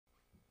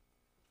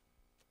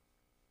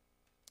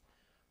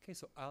Okay,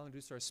 so I'll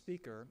introduce our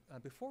speaker.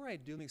 Before I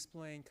do, let me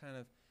explain kind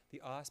of the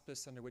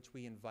auspice under which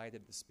we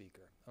invited the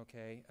speaker,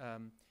 okay?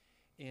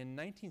 In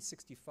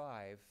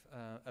 1965,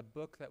 a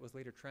book that was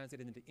later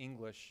translated into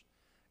English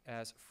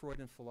as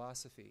Freudian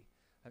Philosophy,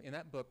 in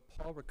that book,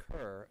 Paul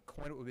Ricoeur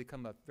coined what would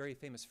become a very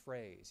famous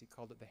phrase. He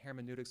called it the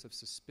hermeneutics of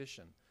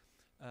suspicion,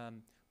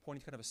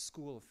 pointing to kind of a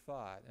school of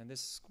thought. And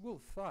this school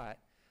of thought,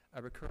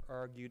 Ricoeur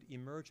argued,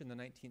 emerged in the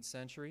 19th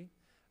century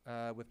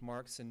with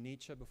Marx and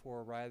Nietzsche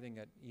before arriving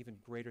at even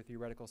greater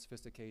theoretical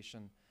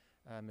sophistication,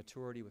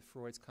 maturity with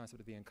Freud's concept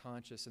of the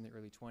unconscious in the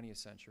early 20th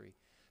century.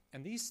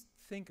 And these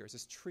thinkers,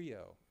 this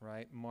trio,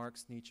 right,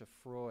 Marx, Nietzsche,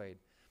 Freud,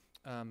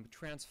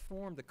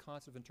 transformed the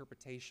concept of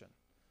interpretation,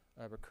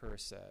 Ricoeur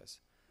says,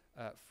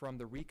 from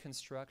the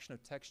reconstruction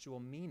of textual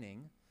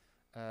meaning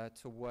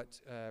to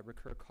what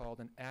Ricoeur called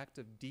an act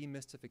of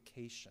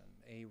demystification,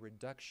 a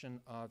reduction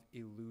of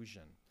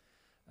illusion.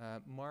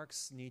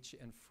 Marx, Nietzsche,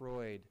 and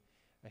Freud,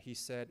 he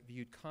said,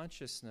 viewed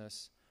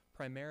consciousness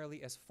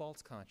primarily as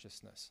false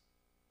consciousness,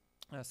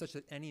 such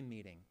that any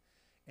meaning,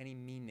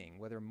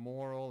 whether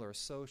moral or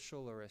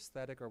social or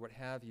aesthetic or what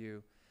have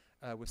you,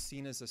 was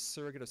seen as a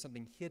surrogate of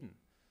something hidden,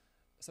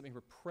 something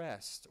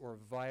repressed or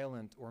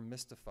violent or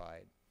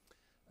mystified.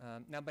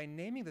 Now, by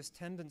naming this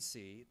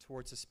tendency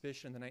towards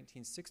suspicion in the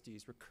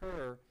 1960s,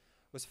 Ricoeur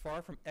was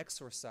far from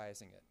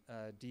exorcising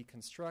it.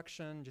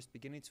 Deconstruction, just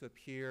beginning to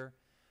appear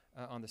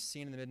on the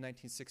scene in the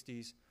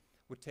mid-1960s,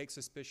 would take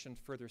suspicion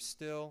further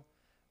still,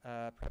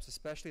 perhaps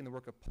especially in the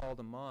work of Paul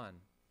de Man,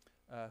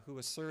 who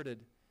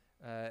asserted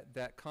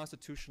that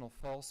constitutional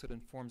falsehood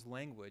informs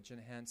language and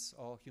hence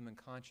all human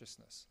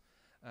consciousness.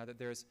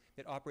 That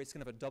it operates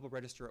kind of a double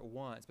register at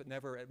once, but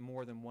never at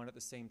more than one at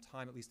the same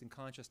time, at least in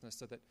consciousness,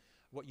 so that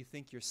what you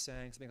think you're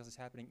saying, something else is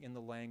happening in the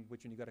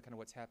language, and you've got to kind of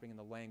what's happening in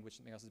the language,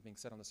 something else is being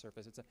said on the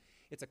surface.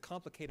 It's a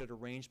complicated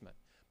arrangement.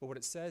 But what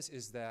it says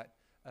is that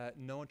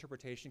no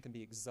interpretation can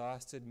be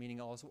exhausted,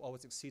 meaning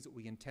always exceeds what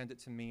we intend it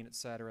to mean,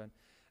 etc.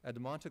 And de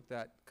Man took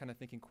that kind of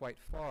thinking quite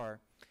far.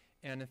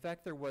 And in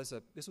fact,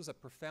 this was a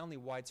profoundly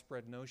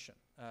widespread notion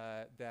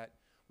that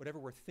whatever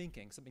we're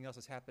thinking, something else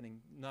is happening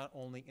not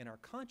only in our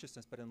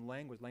consciousness, but in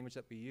language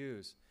that we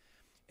use.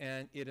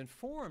 And it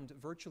informed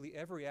virtually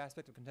every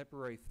aspect of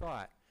contemporary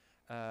thought,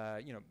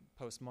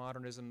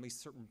 postmodernism, at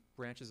least certain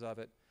branches of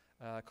it,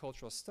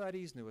 cultural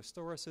studies, new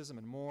historicism,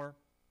 and more.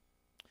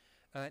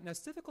 Now,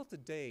 it's difficult to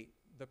date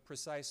the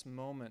precise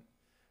moment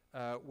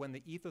when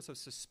the ethos of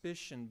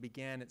suspicion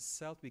began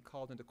itself to be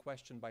called into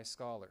question by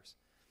scholars.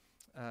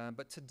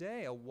 But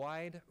today, a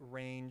wide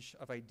range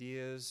of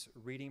ideas,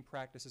 reading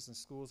practices, and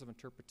schools of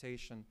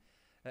interpretation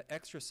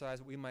exercise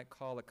what we might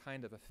call a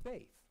kind of a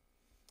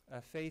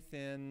faith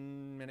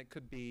in, and it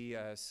could be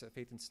a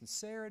faith in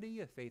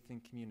sincerity, a faith in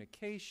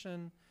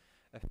communication,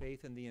 a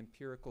faith in the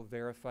empirical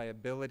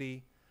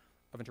verifiability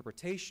of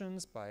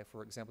interpretations by,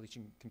 for example,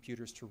 teaching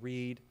computers to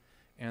read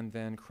and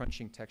then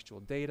crunching textual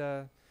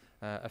data,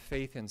 a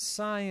faith in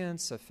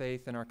science, a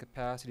faith in our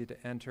capacity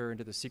to enter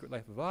into the secret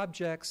life of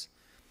objects,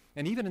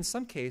 and even in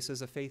some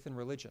cases, a faith in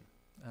religion.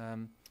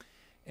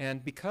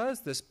 And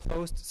because this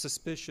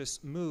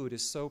post-suspicious mood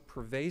is so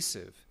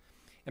pervasive,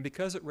 and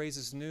because it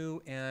raises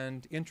new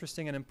and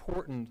interesting and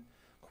important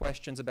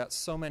questions about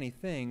so many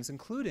things,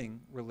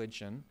 including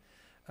religion,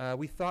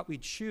 we thought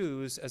we'd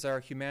choose as our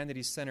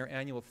Humanities Center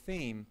annual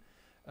theme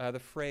the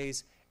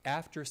phrase,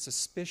 after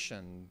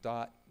suspicion, ...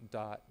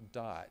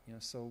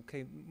 So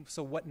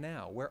what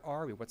now? Where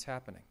are we? What's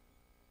happening?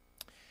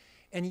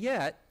 And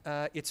yet,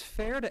 it's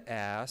fair to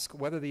ask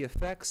whether the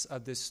effects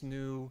of this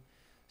new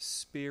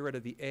spirit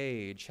of the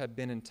age have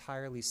been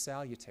entirely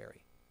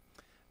salutary,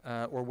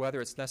 or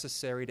whether it's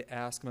necessary to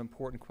ask some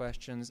important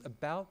questions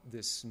about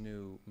this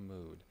new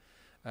mood,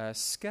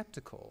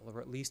 skeptical,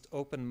 or at least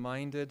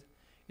open-minded,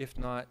 if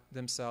not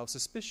themselves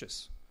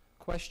suspicious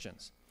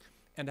questions.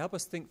 And to help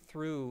us think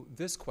through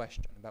this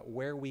question about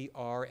where we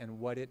are and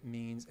what it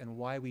means and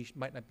why we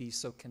might not be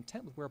so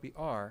content with where we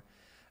are,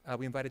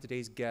 we invited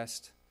today's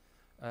guest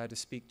to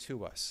speak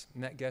to us.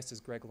 And that guest is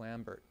Greg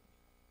Lambert.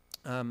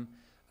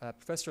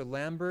 Professor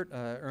Lambert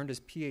earned his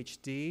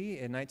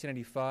PhD in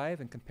 1995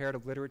 in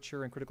comparative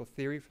literature and critical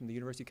theory from the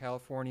University of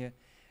California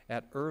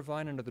at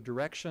Irvine under the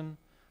direction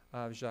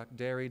of Jacques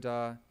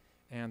Derrida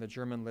and the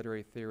German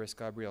literary theorist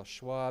Gabriel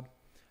Schwab.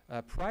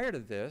 Prior to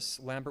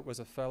this, Lambert was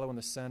a fellow in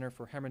the Center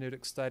for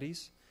Hermeneutic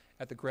Studies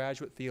at the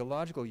Graduate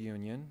Theological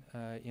Union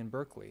in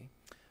Berkeley,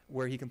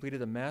 where he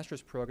completed a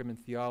master's program in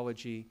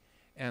theology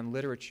and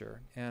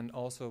literature, and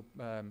also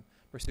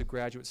pursued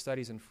graduate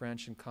studies in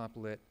French and Comp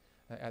Lit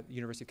at the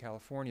University of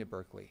California,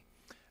 Berkeley.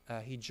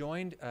 He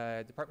joined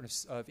the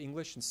Department of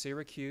English in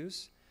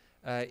Syracuse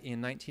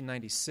in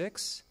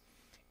 1996,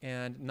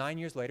 and 9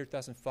 years later,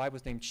 2005,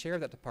 was named chair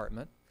of that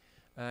department.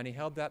 And he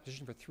held that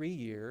position for 3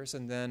 years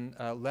and then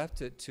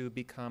left it to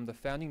become the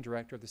founding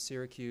director of the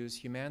Syracuse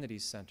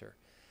Humanities Center.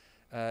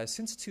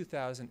 Since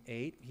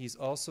 2008, he's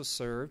also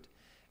served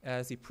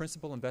as the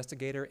principal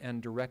investigator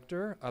and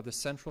director of the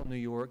Central New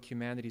York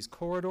Humanities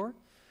Corridor,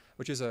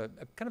 which is a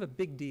kind of a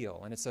big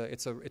deal, and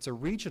it's a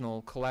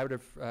regional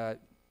collaborative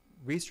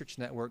research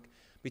network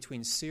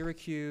between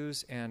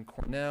Syracuse and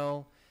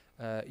Cornell,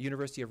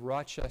 University of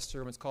Rochester,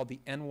 and what's called the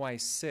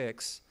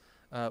NY6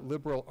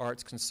 Liberal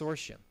Arts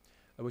Consortium,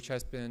 which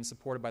has been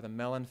supported by the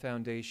Mellon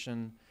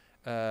Foundation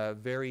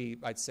very,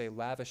 I'd say,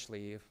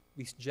 lavishly, at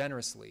least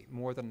generously,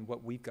 more than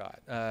what we've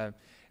got,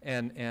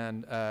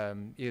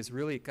 and is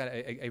really kind of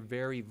a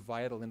very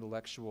vital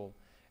intellectual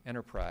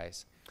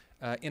enterprise.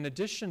 In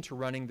addition to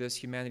running this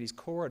humanities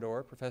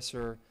corridor,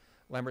 Professor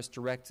Lambert's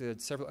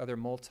directed several other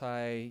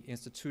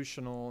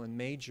multi-institutional and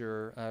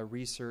major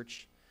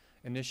research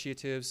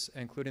initiatives,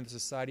 including the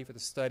Society for the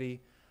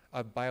Study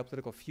of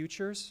Biopolitical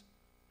Futures,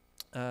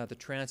 the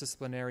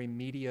Transdisciplinary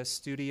Media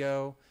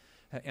Studio,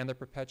 and the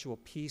Perpetual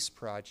Peace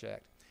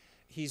Project.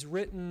 He's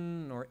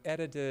written or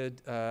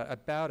edited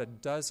about a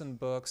dozen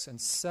books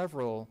and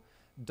several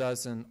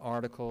dozen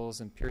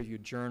articles in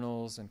peer-reviewed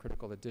journals and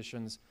critical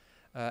editions,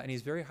 and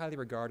he's very highly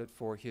regarded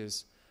for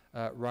his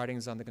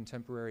writings on the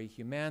contemporary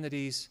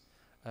humanities,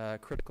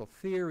 critical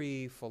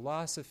theory,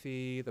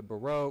 philosophy, the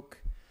Baroque,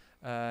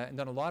 and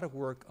done a lot of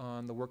work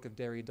on the work of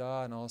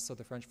Derrida and also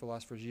the French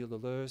philosopher Gilles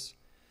Deleuze.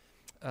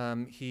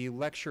 He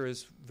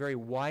lectures very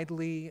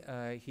widely.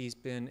 He's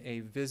been a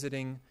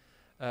visiting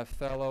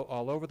fellow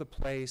all over the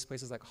place,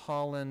 places like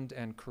Holland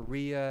and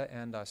Korea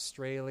and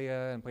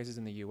Australia and places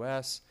in the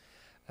US.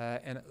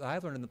 And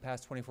I've learned in the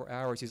past 24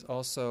 hours he's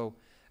also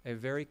a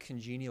very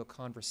congenial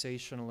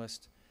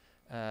conversationalist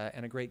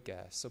and a great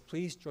guest. So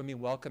please join me in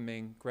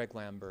welcoming Greg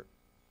Lambert.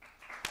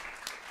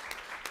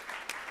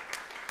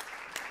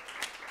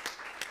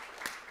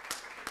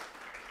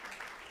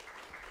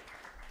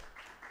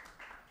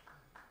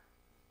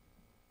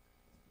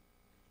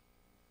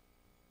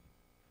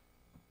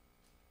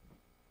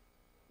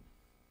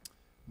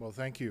 Well,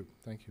 thank you.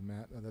 Thank you,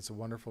 Matt. That's a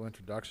wonderful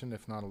introduction,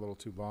 if not a little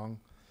too long.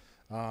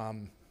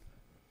 I'm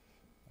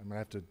going to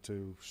have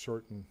to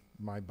shorten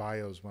my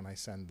bios when I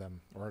send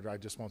them, or I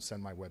just won't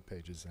send my web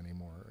pages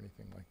anymore or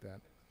anything like that.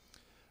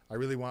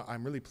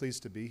 I'm really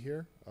pleased to be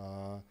here.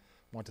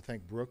 Want to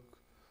thank Brooke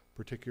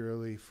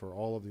particularly for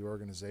all of the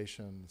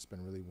organization. It's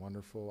been really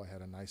wonderful. I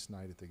had a nice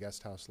night at the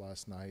guest house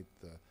last night.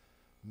 The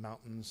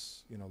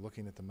mountains,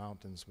 looking at the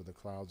mountains with the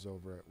clouds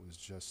over it was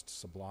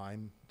just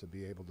sublime to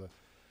be able to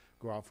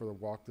go out for the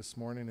walk this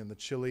morning in the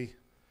chilly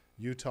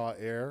Utah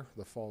air,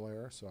 the fall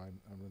air, so I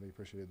really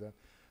appreciated that.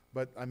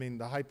 But, I mean,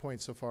 the high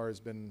point so far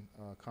has been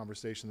a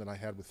conversation that I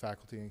had with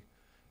faculty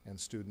and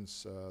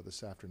students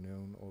this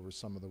afternoon over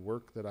some of the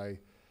work that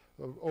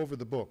over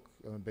the book.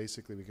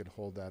 Basically, we could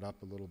hold that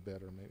up a little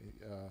bit, or maybe.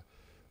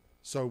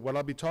 So what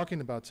I'll be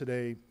talking about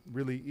today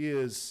really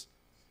is,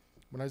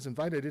 when I was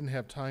invited, I didn't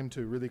have time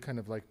to really kind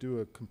of like do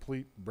a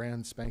complete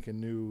brand spanking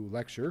new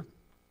lecture.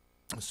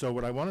 So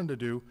what I wanted to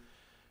do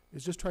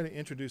is just try to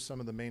introduce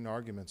some of the main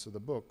arguments of the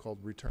book, called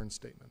Return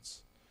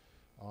Statements,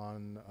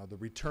 on the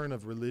return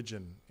of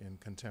religion in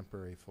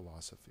contemporary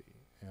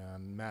philosophy.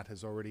 And Matt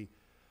has already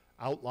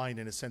outlined,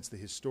 in a sense, the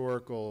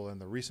historical and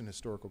the recent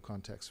historical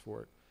context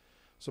for it.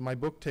 So my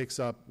book takes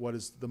up what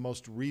is the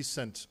most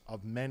recent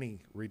of many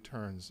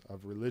returns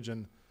of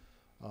religion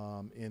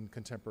in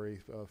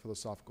contemporary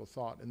philosophical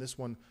thought. And this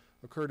one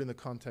occurred in the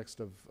context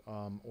of,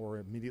 or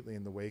immediately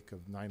in the wake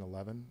of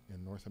 9/11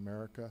 in North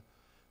America,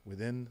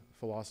 within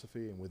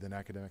philosophy and within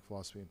academic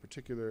philosophy in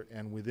particular,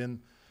 and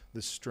within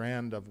the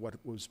strand of what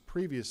was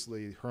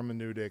previously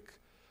hermeneutic,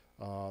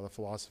 the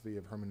philosophy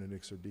of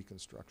hermeneutics or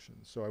deconstruction.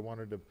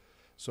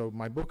 So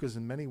my book is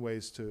in many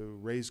ways to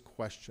raise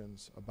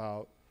questions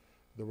about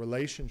the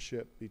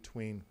relationship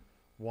between,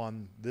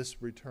 one,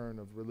 this return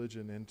of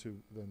religion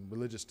into the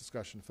religious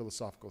discussion,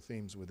 philosophical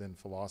themes within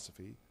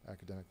philosophy,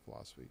 academic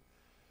philosophy,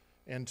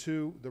 and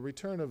two, the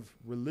return of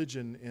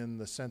religion in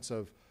the sense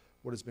of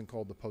what has been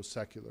called the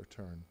post-secular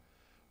turn,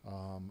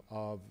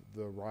 of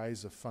the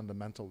rise of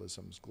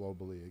fundamentalisms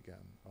globally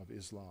again, of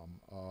Islam,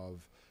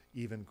 of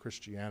even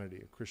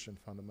Christianity, Christian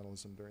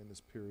fundamentalism during this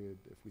period,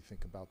 if we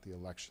think about the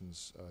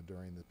elections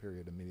during the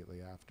period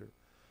immediately after,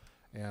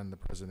 and the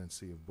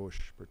presidency of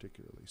Bush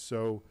particularly.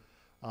 So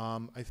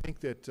I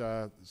think that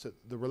so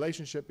the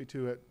relationship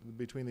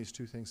between these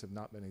two things have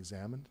not been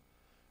examined,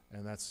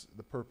 and that's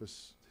the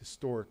purpose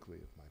historically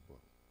of my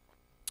book.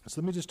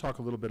 So let me just talk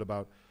a little bit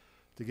about,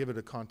 to give it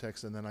a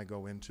context, and then I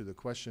go into the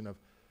question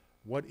of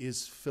what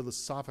is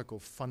philosophical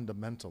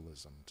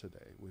fundamentalism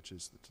today, which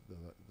is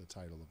the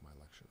title of my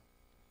lecture.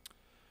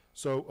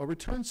 So a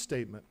return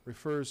statement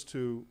refers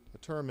to a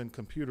term in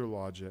computer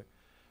logic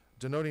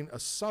denoting a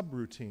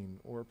subroutine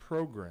or a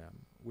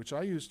program, which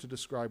I use to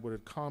describe what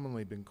had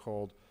commonly been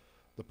called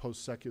the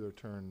post-secular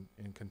turn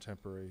in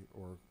contemporary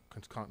or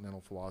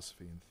continental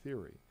philosophy and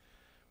theory,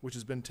 which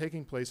has been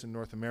taking place in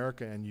North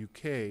America and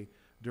UK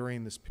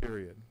during this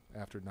period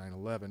after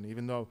 9/11,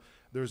 even though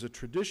there's a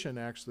tradition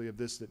actually of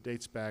this that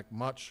dates back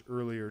much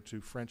earlier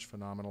to French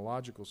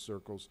phenomenological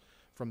circles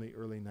from the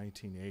early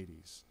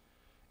 1980s.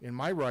 In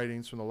my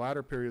writings from the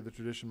latter period of the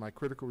tradition, my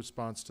critical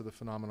response to the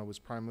phenomena was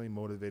primarily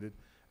motivated,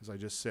 as I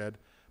just said,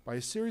 by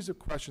a series of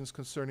questions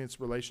concerning its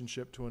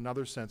relationship to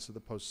another sense of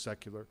the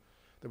post-secular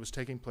that was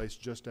taking place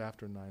just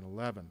after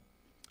 9/11.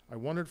 I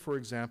wondered, for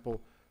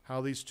example,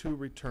 how these two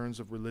returns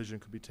of religion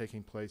could be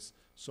taking place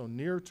so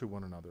near to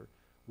one another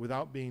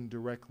without being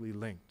directly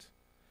linked.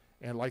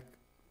 And like,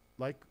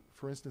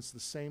 for instance, the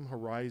same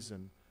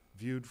horizon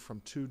viewed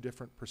from two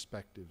different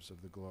perspectives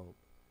of the globe.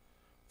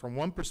 From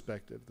one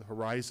perspective, the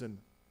horizon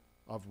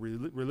of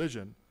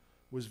religion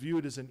was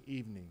viewed as an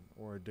evening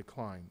or a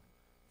decline.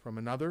 From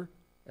another,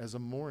 as a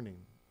morning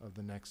of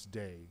the next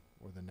day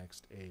or the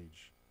next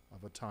age,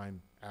 of a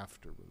time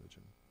after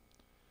religion.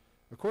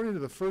 According to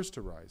the first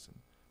horizon,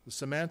 the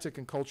semantic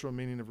and cultural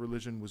meaning of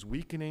religion was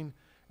weakening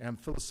and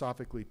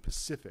philosophically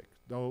pacific,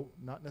 though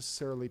not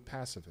necessarily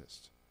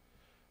pacifist.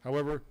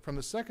 However, from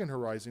the second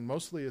horizon,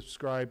 mostly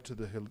ascribed to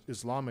the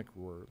Islamic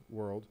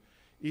world,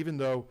 even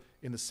though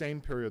in the same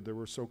period there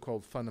were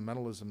so-called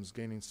fundamentalisms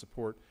gaining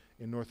support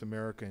in North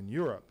America and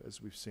Europe,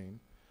 as we've seen,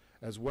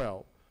 as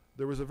well,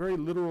 there was a very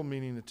literal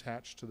meaning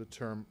attached to the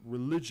term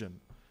religion,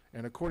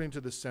 and according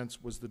to this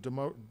sense was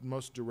the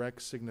most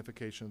direct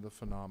signification of the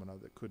phenomena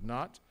that could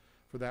not,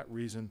 for that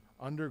reason,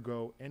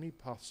 undergo any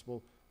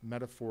possible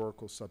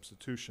metaphorical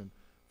substitution,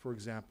 for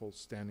example,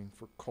 standing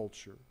for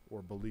culture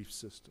or belief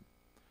system.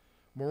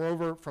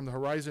 Moreover, from the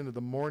horizon of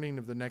the morning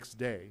of the next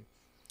day,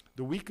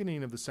 the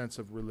weakening of the sense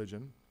of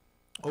religion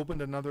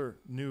opened another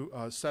new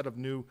set of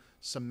new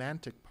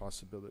semantic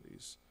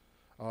possibilities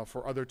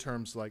for other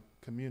terms like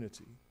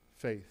community,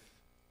 faith,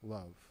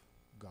 love,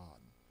 God.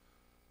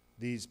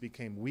 These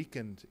became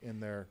weakened in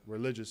their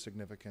religious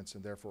significance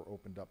and therefore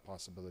opened up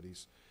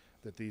possibilities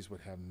that these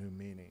would have new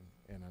meaning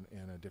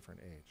in a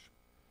different age.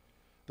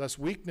 Thus,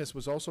 weakness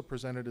was also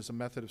presented as a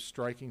method of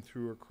striking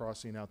through or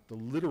crossing out the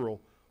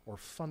literal or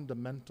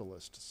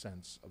fundamentalist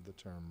sense of the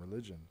term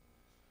religion.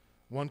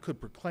 One could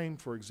proclaim,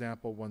 for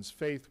example, one's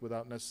faith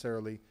without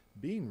necessarily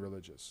being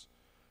religious,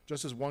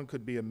 just as one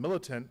could be a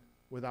militant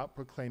without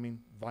proclaiming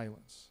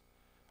violence,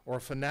 or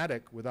a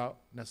fanatic without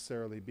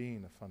necessarily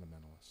being a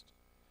fundamentalist.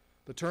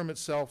 The term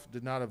itself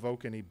did not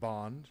evoke any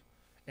bond,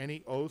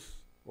 any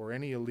oath, or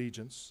any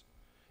allegiance.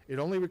 It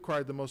only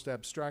required the most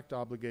abstract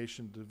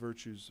obligation to the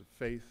virtues of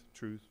faith,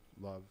 truth,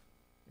 love,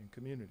 and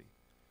community.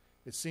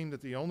 It seemed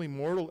that the only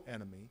mortal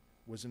enemy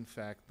was in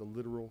fact the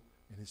literal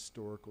and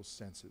historical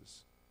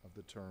senses of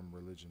the term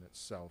religion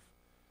itself,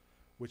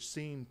 which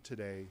seemed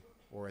today,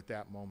 or at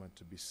that moment,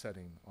 to be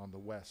setting on the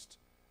West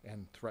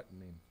and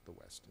threatening the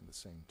West in the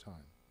same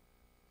time.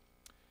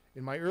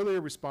 In my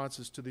earlier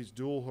responses to these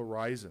dual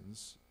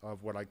horizons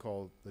of what I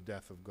call the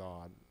death of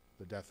God,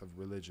 the death of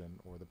religion,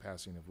 or the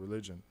passing of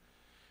religion,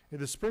 in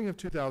the spring of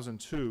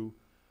 2002,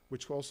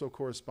 which also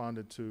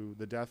corresponded to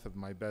the death of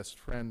my best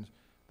friend,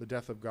 the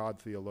death of God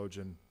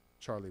theologian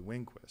Charlie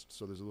Winquist.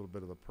 So there's a little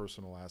bit of a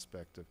personal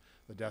aspect of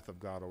the death of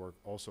God, or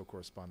also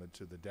corresponded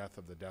to the death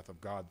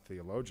of God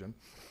theologian.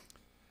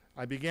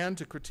 I began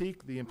to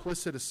critique the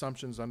implicit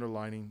assumptions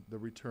underlining the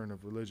return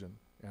of religion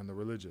and the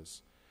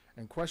religious,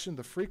 and questioned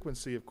the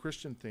frequency of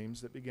Christian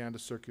themes that began to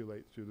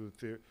circulate through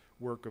the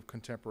work of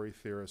contemporary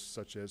theorists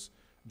such as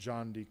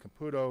John D.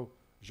 Caputo,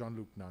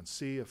 Jean-Luc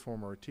Nancy, a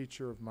former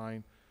teacher of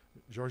mine,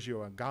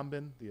 Giorgio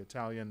Agamben, the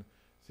Italian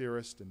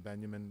theorist, and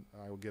Benjamin,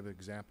 I will give an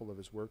example of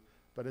his work,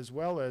 but as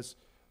well as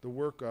the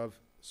work of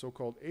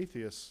so-called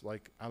atheists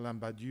like Alain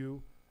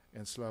Badiou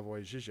and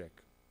Slavoj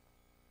Žižek.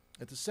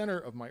 At the center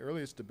of my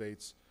earliest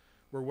debates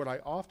were what I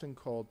often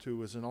called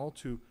to as an all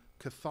too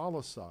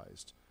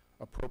Catholicized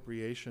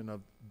appropriation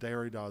of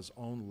Derrida's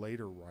own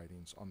later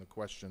writings on the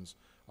questions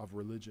of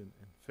religion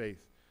and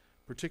faith,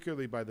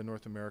 particularly by the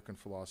North American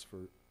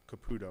philosopher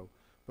Caputo,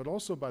 but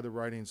also by the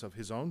writings of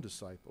his own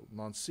disciple,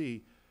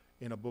 Nancy,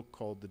 in a book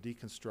called The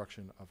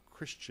Deconstruction of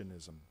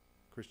Christianism.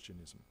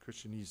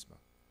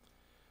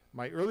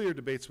 My earlier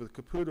debates with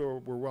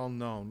Caputo were well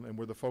known and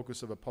were the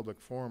focus of a public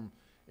forum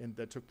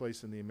that took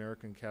place in the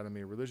American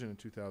Academy of Religion in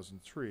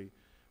 2003,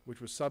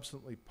 which was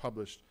subsequently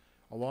published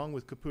along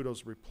with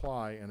Caputo's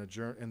reply in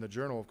the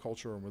Journal of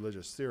Cultural and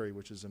Religious Theory,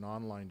 which is an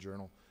online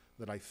journal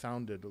that I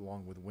founded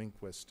along with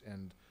Winquist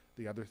and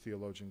the other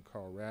theologian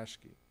Karl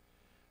Raschke.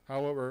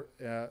 However,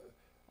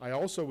 I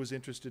also was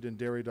interested in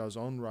Derrida's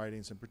own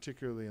writings, and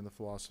particularly in the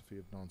philosophy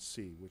of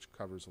Nancy, which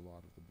covers a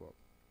lot of the book.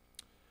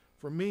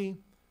 For me,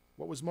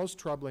 what was most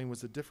troubling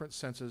was the different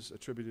senses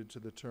attributed to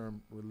the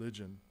term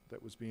religion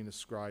that was being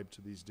ascribed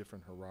to these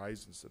different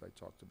horizons that I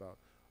talked about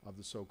of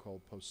the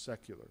so-called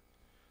post-secular.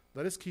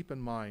 Let us keep in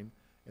mind,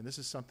 and this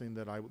is something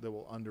that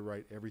will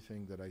underwrite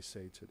everything that I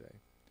say today.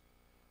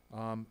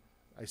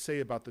 I say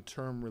about the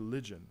term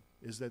religion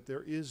is that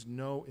there is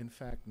in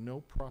fact,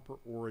 no proper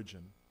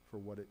origin for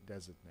what it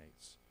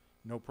designates.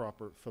 No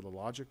proper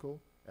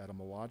philological,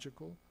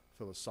 etymological,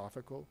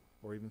 philosophical,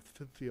 or even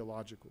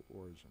theological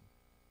origin.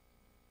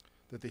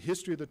 That the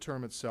history of the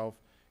term itself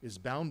is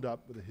bound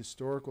up with the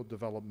historical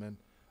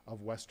development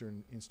of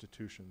Western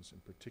institutions, in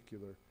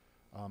particular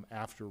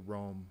after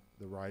Rome,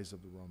 the rise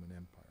of the Roman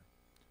Empire.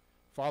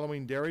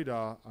 Following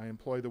Derrida, I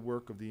employ the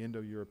work of the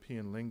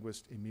Indo-European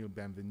linguist Émile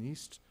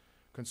Benveniste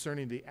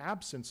concerning the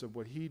absence of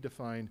what he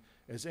defined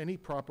as any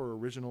proper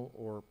original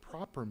or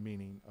proper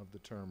meaning of the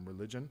term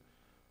religion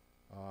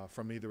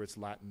from either its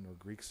Latin or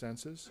Greek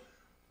senses,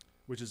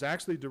 which is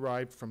actually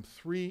derived from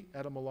 3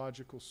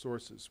 etymological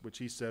sources, which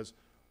he says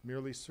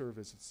merely serve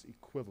as its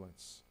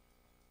equivalents.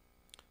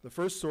 The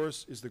first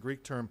source is the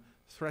Greek term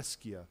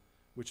threskia,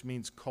 which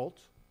means cult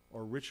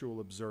or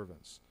ritual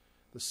observance.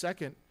 The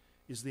second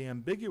is the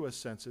ambiguous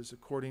senses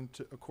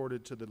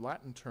accorded to the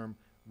Latin term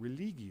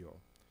religio,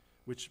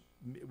 which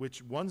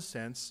one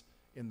sense,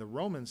 in the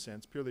Roman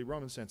sense, purely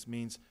Roman sense,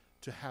 means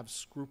to have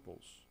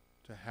scruples,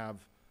 to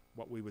have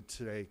what we would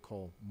today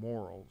call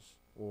morals,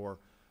 or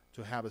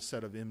to have a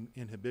set of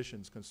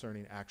inhibitions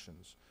concerning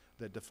actions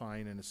that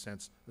define, in a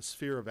sense, a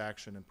sphere of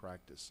action and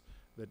practice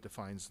that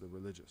defines the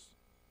religious.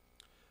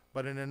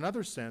 But in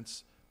another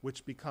sense,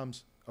 which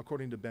becomes,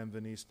 according to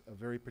Benveniste, a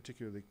very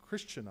particularly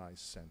Christianized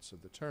sense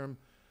of the term,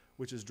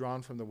 which is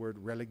drawn from the word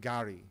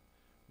religare,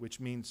 which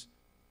means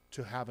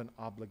to have an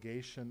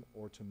obligation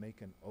or to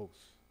make an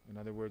oath. In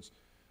other words,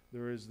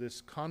 there is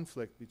this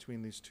conflict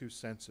between these two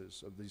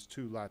senses of these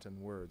two Latin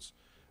words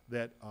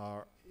that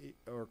are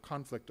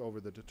conflict over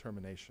the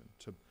determination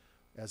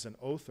as an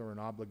oath or an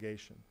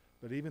obligation.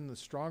 But even the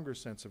stronger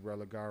sense of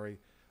religare,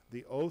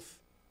 the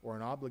oath or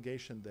an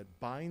obligation that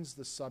binds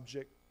the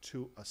subject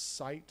to a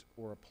site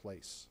or a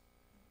place.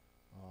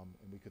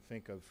 And we could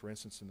think of, for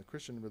instance, in the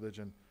Christian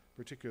religion,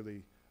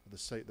 particularly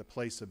the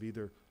place of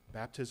either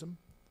baptism,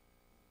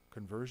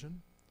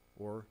 conversion,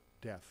 or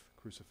death,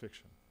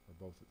 crucifixion, or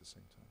both at the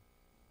same time.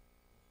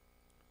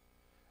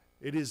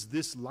 It is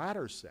this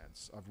latter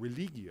sense of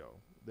religio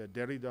that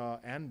Derrida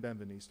and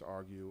Benveniste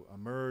argue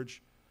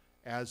emerge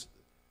as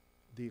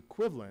the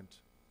equivalent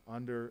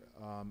under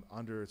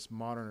its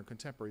modern or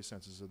contemporary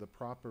senses of the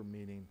proper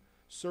meaning,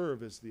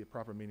 serve as the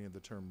proper meaning of the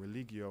term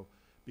religio,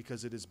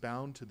 because it is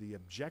bound to the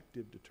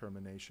objective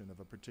determination of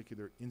a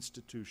particular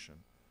institution,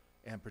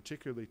 and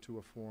particularly to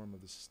a form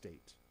of the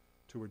state,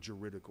 to a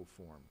juridical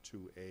form,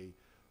 to a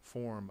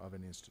form of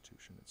an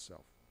institution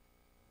itself.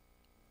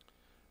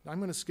 Now I'm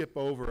going to skip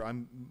over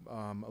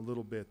a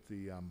little bit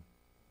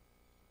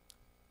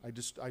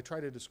I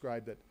try to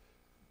describe that,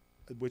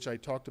 which I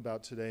talked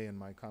about today in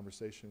my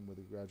conversation with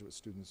the graduate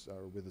students,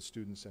 or with the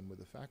students and with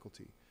the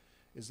faculty,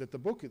 is that the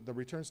book, The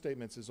Return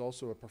Statements, is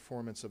also a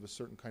performance of a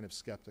certain kind of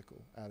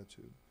skeptical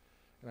attitude.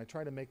 And I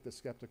try to make the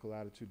skeptical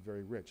attitude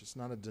very rich. It's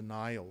not a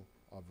denial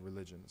of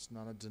religion. It's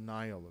not a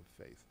denial of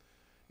faith.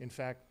 In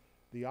fact,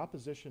 the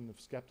opposition of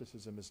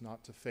skepticism is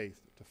not to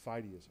faith, to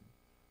fideism,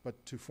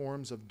 but to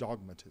forms of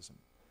dogmatism.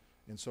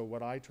 And so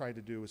what I try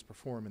to do is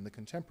perform in the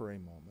contemporary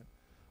moment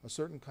a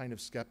certain kind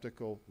of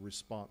skeptical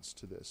response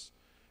to this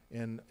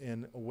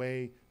in a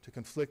way to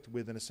conflict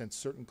with, in a sense,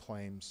 certain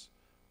claims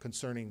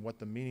concerning what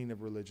the meaning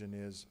of religion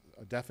is,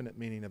 a definite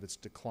meaning of its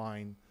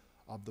decline,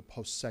 of the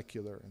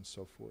post-secular, and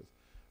so forth.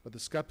 But the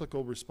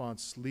skeptical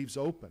response leaves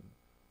open,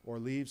 or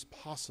leaves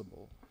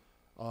possible,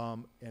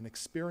 an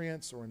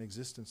experience or an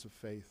existence of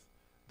faith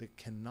that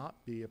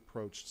cannot be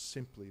approached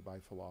simply by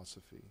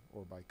philosophy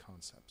or by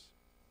concepts.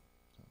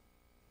 So.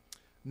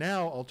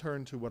 Now I'll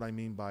turn to what I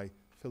mean by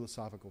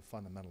philosophical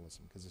fundamentalism,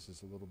 because this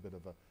is a little bit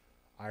of an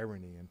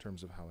irony in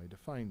terms of how I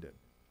defined it,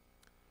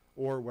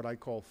 or what I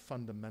call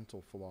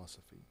fundamental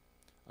philosophy.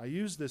 I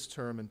use this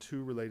term in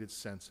 2 related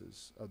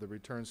senses of the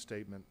return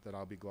statement that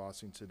I'll be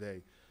glossing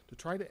today, to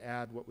try to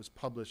add what was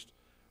published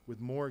with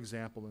more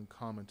example and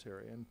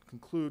commentary, and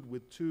conclude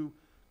with 2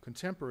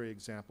 contemporary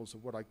examples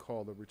of what I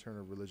call the return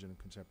of religion in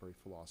contemporary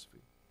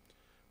philosophy.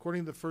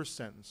 According to the first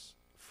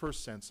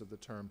sense of the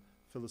term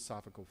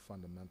philosophical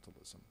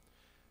fundamentalism,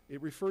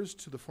 it refers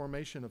to the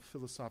formation of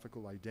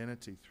philosophical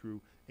identity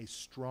through a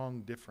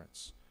strong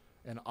difference,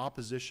 an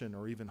opposition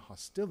or even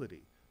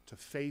hostility to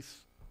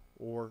faith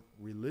or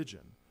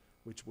religion,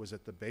 which was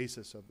at the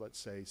basis of, let's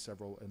say,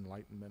 several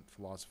Enlightenment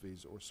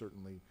philosophies, or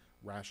certainly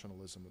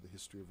rationalism, or the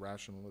history of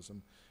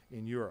rationalism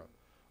in Europe,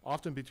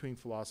 often between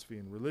philosophy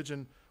and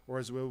religion, or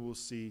as we will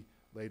see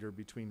later,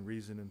 between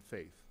reason and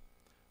faith.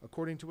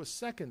 According to a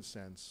second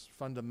sense,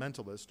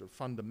 fundamentalist or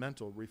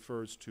fundamental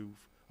refers to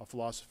a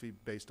philosophy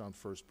based on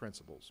first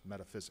principles,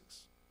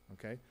 metaphysics,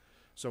 okay?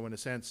 So in a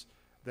sense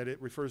that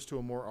it refers to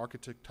a more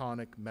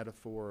architectonic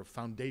metaphor of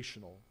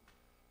foundational,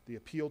 the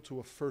appeal to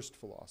a first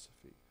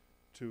philosophy,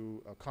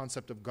 to a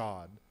concept of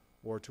God,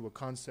 or to a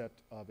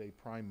concept of a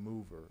prime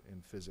mover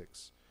in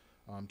physics,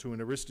 to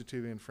an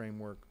Aristotelian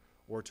framework,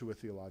 or to a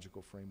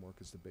theological framework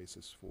as the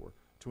basis for,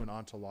 to an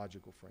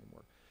ontological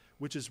framework,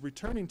 which is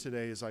returning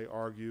today, as I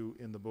argue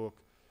in the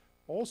book,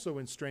 also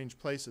in strange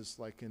places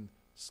like in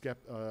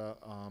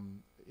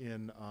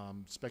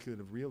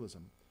speculative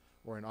realism,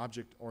 or in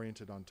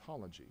object-oriented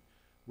ontology,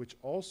 which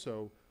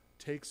also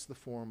takes the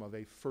form of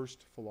a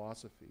first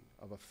philosophy,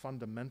 of a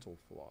fundamental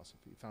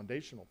philosophy,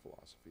 foundational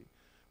philosophy,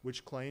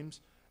 which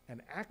claims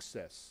an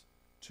access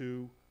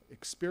to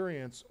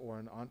experience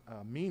or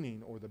a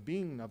meaning or the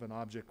being of an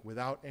object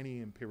without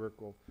any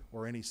empirical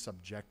or any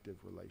subjective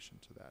relation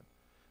to that.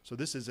 So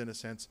this is, in a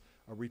sense,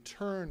 a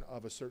return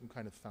of a certain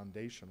kind of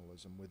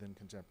foundationalism within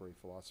contemporary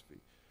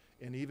philosophy,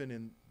 and even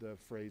in the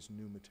phrase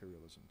new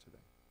materialism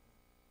today.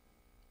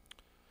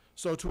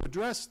 So to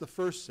address the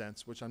first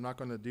sense, which I'm not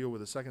going to deal with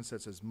the second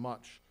sense as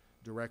much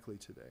directly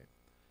today,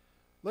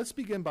 Let's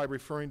begin by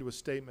referring to a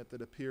statement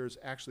that appears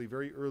actually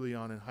very early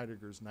on in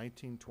Heidegger's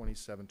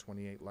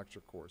 1927-28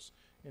 lecture course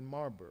in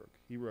Marburg.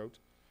 He wrote,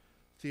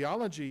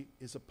 "Theology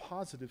is a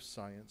positive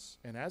science,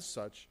 and as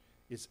such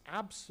is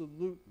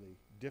absolutely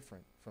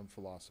different from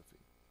philosophy."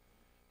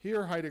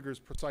 Here, Heidegger's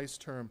precise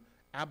term,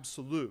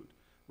 absolute,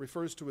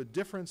 refers to a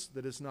difference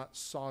that is not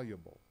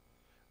soluble,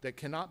 that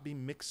cannot be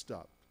mixed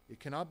up, it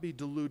cannot be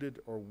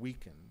diluted or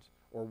weakened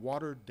or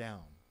watered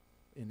down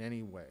in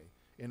any way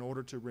in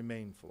order to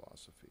remain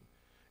philosophy.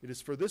 It is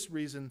for this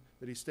reason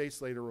that he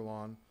states later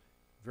on,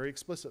 very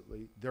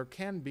explicitly, there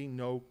can be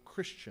no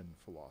Christian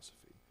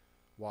philosophy.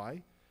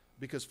 Why?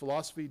 Because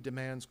philosophy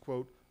demands,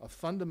 quote, a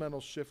fundamental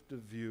shift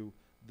of view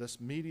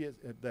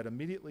that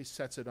immediately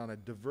sets it on a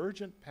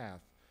divergent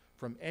path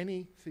from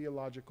any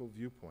theological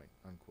viewpoint,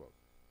 unquote.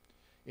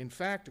 In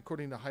fact,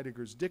 according to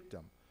Heidegger's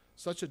dictum,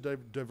 such a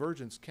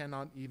divergence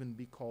cannot even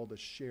be called a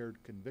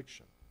shared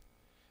conviction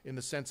in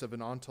the sense of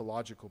an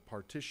ontological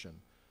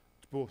partition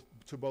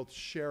to both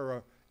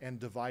share and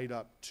divide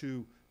up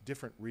two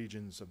different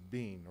regions of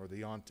being, or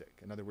the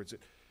ontic. In other words,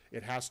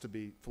 it has to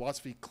be,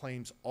 philosophy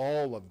claims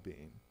all of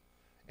being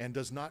and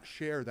does not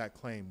share that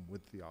claim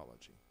with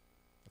theology,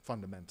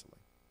 fundamentally.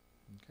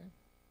 Okay?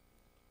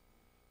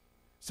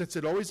 Since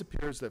it always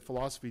appears that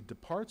philosophy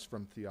departs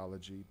from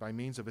theology by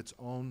means of its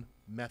own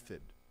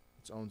method,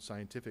 its own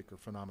scientific or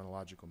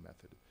phenomenological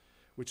method,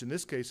 which in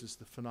this case is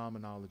the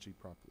phenomenology,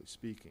 properly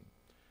speaking.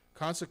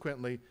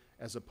 Consequently,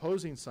 as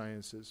opposing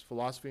sciences,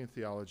 philosophy and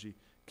theology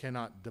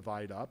cannot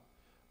divide up,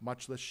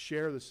 much less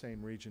share the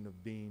same region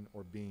of being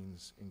or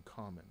beings in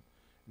common.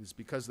 It is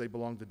because they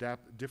belong to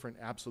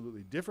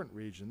absolutely different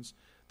regions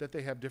that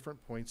they have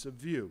different points of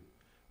view,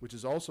 which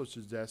is also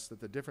suggests that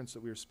the difference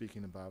that we are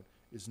speaking about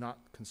is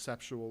not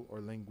conceptual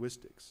or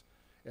linguistics,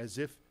 as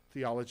if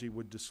theology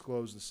would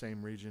disclose the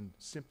same region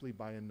simply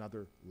by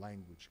another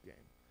language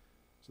game.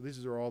 So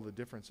these are all the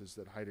differences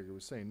that Heidegger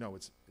was saying. No,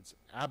 it's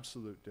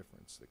absolute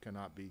difference that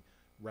cannot be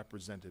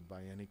represented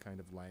by any kind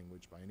of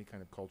language, by any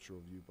kind of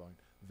cultural viewpoint,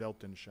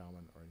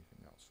 Weltanschauung, or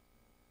anything else.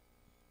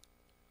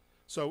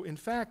 So in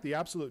fact, the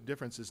absolute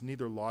difference is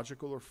neither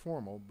logical or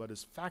formal, but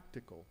is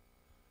factical.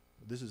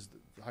 This is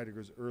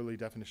Heidegger's early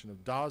definition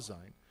of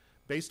Dasein,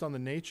 based on the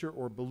nature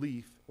or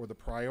belief or the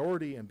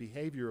priority and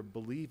behavior of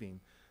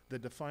believing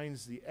that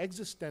defines the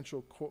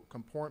existential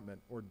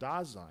comportment or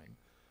Dasein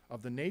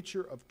of the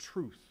nature of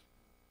truth,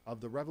 of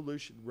the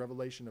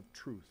revelation of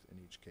truth in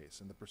each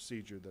case, and the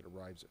procedure that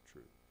arrives at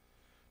truth.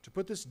 To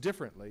put this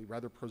differently,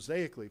 rather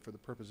prosaically for the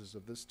purposes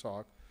of this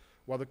talk,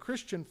 while the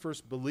Christian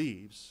first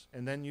believes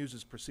and then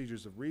uses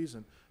procedures of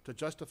reason to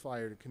justify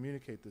or to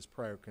communicate this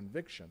prior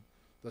conviction,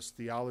 thus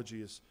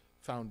theology is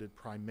founded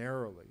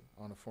primarily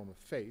on a form of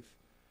faith,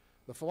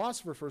 the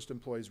philosopher first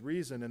employs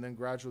reason and then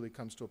gradually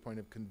comes to a point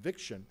of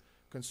conviction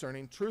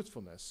concerning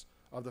truthfulness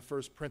of the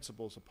first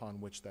principles upon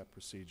which that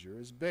procedure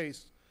is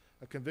based,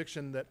 a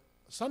conviction that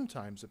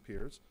sometimes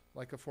appears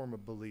like a form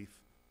of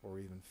belief or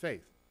even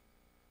faith.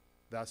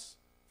 Thus,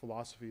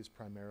 philosophy is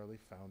primarily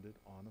founded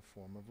on a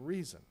form of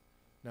reason.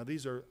 Now,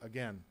 these are,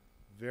 again,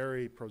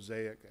 very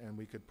prosaic, and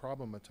we could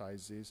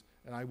problematize these,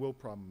 and I will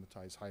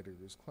problematize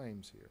Heidegger's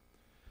claims here.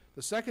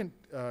 The second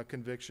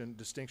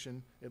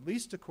distinction, at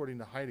least according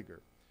to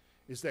Heidegger,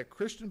 is that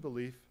Christian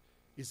belief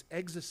is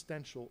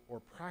existential or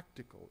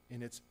practical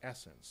in its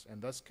essence,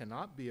 and thus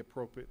cannot be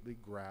appropriately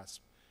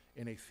grasped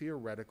in a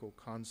theoretical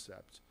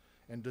concept,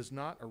 and does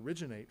not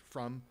originate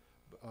from,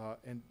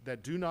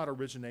 do not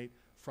originate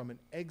from an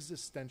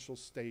existential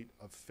state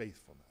of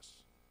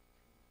faithfulness,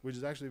 which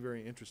is actually a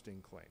very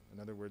interesting claim. In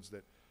other words,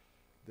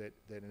 that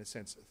in a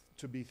sense,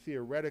 to be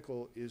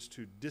theoretical is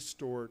to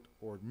distort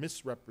or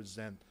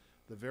misrepresent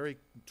the very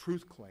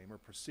truth claim or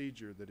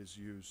procedure that is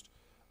used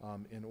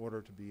in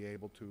order to be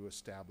able to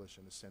establish,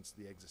 in a sense,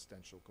 the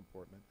existential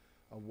comportment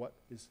of what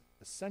is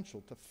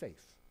essential to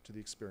faith, to the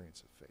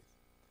experience of faith.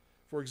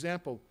 For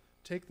example,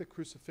 take the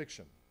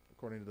crucifixion,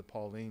 according to the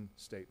Pauline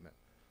statement,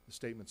 the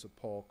statements of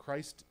Paul,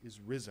 Christ is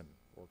risen,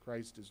 or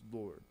Christ is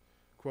Lord.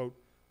 Quote,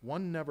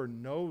 one never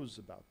knows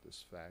about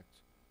this fact,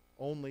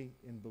 only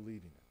in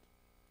believing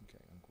it,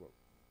 okay, unquote.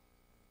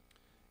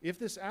 If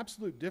this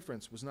absolute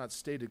difference was not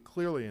stated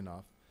clearly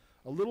enough,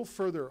 a little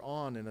further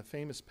on in a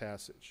famous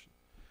passage,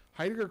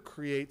 Heidegger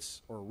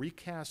creates or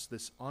recasts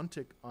this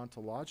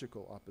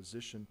ontological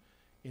opposition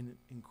in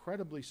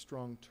incredibly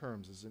strong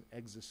terms as an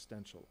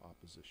existential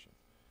opposition,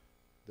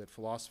 that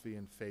philosophy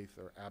and faith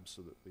are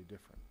absolutely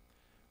different.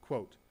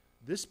 Quote,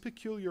 this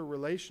peculiar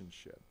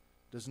relationship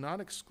does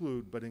not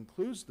exclude but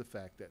includes the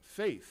fact that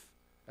faith,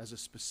 as a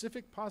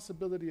specific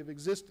possibility of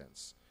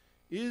existence,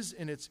 is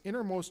in its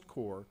innermost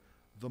core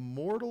the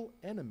mortal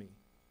enemy,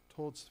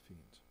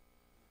 Todesfeind,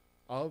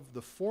 of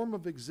the form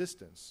of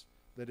existence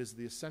that is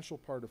the essential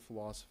part of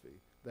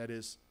philosophy, that it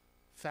is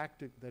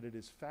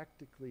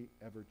factically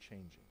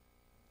ever-changing.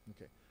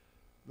 Okay,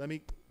 let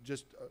me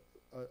just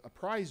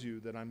apprise you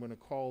that I'm going to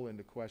call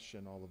into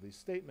question all of these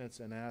statements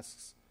and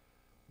asks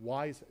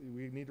why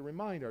we need to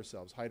remind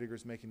ourselves.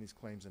 Heidegger's making these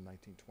claims in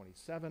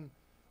 1927,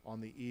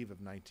 on the eve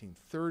of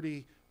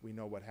 1930, We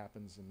know what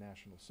happens in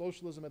National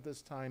Socialism at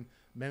this time.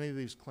 Many of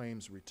these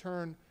claims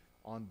return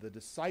on the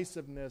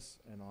decisiveness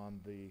and on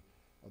the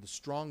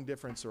strong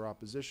difference or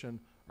opposition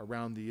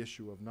around the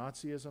issue of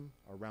Nazism,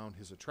 around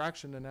his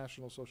attraction to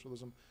National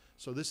Socialism.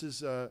 So this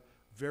is a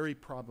very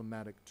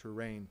problematic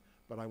terrain,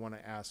 but I want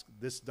to ask,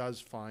 this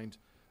does find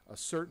a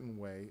certain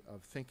way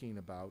of thinking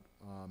about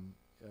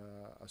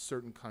a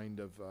certain kind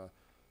of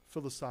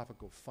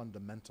philosophical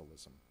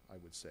fundamentalism, I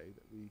would say,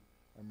 that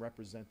I'm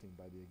representing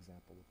by the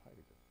example of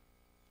Heidegger.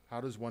 How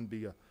does one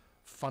be a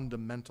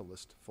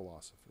fundamentalist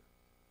philosopher?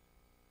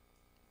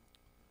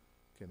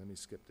 Okay, let me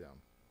skip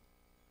down.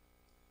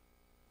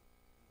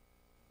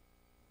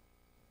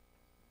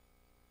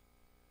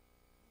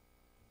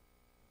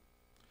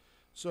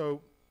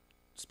 So,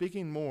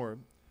 speaking more,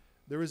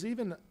 there is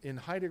even in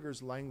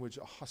Heidegger's language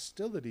a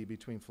hostility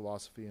between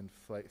philosophy and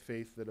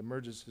faith that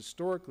emerges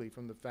historically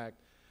from the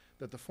fact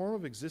that the form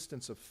of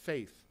existence of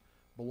faith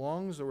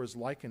belongs or is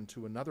likened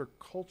to another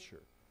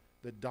culture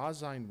that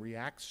Dasein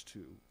reacts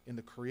to in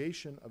the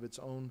creation of its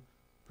own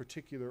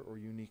particular or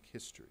unique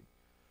history.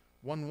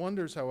 One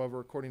wonders, however,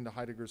 according to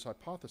Heidegger's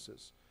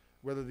hypothesis,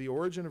 whether the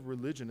origin of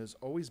religion is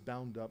always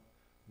bound up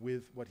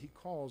with what he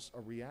calls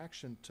a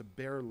reaction to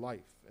bare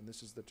life, and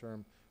this is the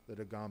term that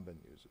Agamben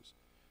uses.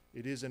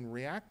 It is in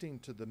reacting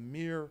to the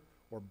mere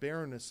or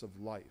bareness of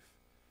life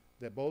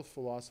that both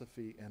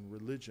philosophy and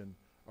religion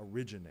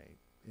originate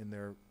in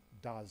their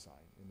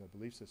Dasein, in their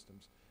belief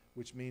systems,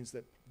 which means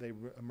that they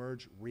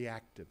emerge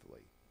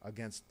reactively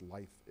against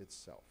life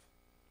itself,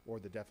 or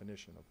the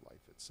definition of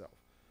life itself.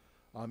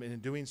 And in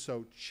doing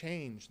so,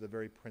 change the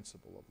very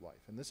principle of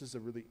life. And this is a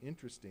really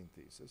interesting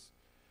thesis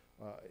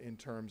in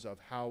terms of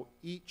how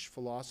each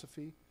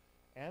philosophy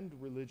and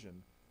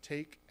religion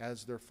take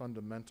as their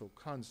fundamental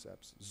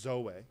concepts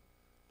Zoe,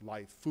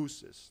 life,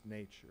 physis,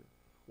 nature,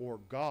 or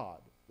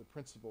God, the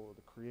principle or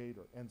the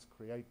creator, ens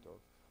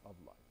creator of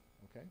life.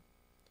 Okay?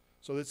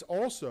 So it's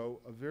also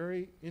a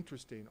very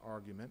interesting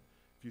argument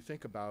if you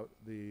think about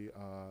the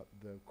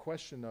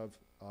question of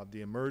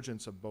the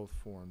emergence of both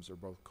forms or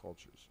both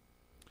cultures.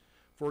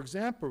 For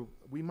example,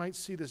 we might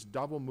see this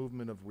double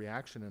movement of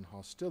reaction and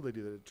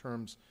hostility that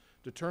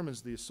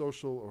determines the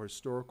social or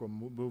historical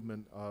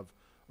movement of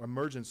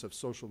emergence of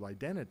social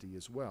identity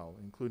as well,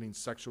 including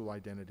sexual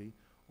identity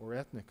or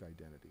ethnic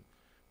identity,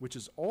 which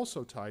is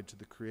also tied to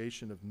the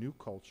creation of new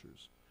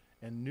cultures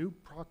and new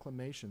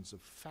proclamations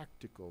of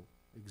factical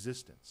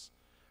existence,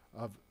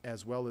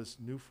 as well as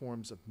new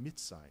forms of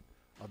Mitsein,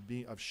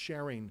 of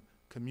sharing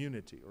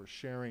community or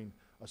sharing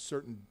a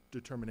certain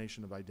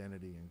determination of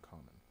identity in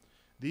common.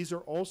 These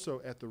are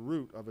also at the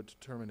root of a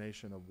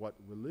determination of what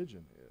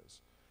religion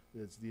is.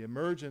 It's the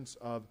emergence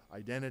of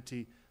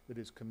identity that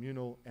is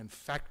communal and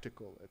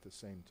factical at the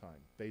same time,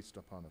 based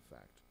upon a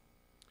fact,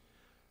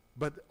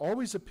 but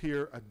always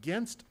appear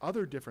against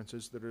other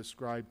differences that are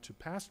ascribed to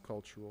past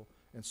cultural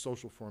and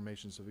social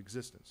formations of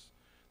existence.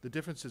 The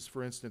differences,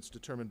 for instance,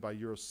 determined by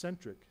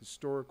Eurocentric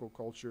historical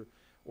culture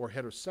or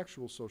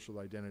heterosexual social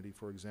identity,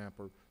 for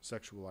example,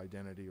 sexual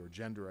identity or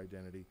gender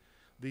identity.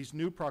 These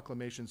new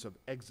proclamations of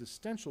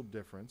existential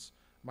difference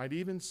might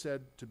even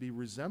said to be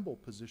resemble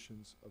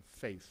positions of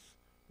faith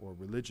or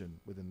religion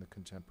within the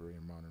contemporary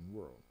and modern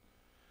world.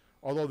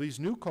 Although these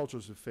new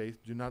cultures of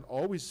faith do not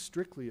always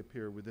strictly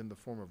appear within the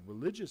form of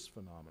religious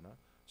phenomena,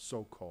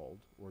 so-called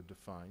or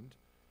defined,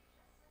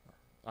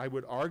 I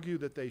would argue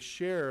that they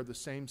share the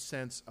same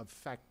sense of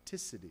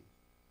facticity,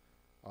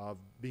 of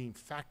being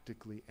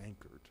factically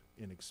anchored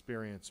in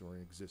experience or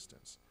in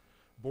existence,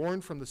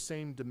 born from the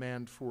same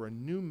demand for a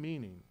new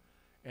meaning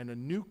and a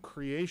new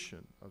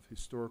creation of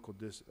historical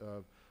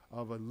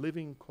of a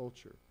living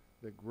culture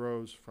that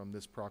grows from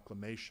this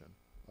proclamation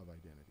of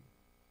identity,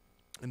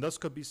 and thus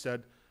could be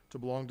said to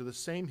belong to the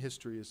same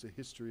history as the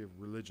history of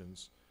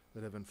religions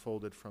that have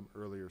unfolded from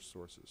earlier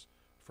sources,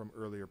 from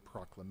earlier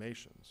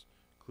proclamations,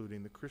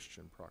 including the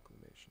Christian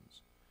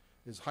proclamations.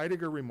 As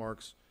Heidegger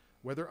remarks,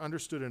 whether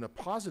understood in a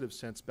positive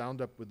sense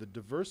bound up with the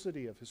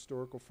diversity of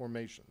historical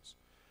formations,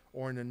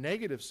 or in a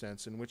negative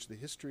sense in which the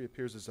history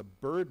appears as a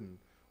burden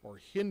or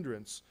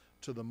hindrance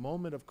to the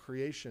moment of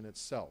creation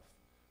itself,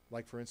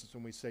 like for instance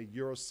when we say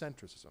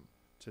Eurocentrism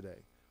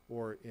today,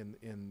 or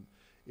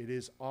it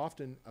is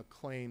often a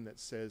claim that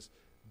says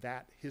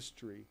that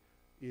history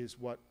is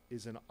what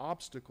is an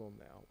obstacle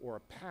now, or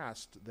a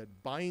past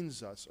that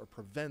binds us or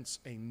prevents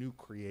a new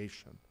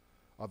creation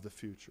of the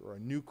future, or a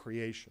new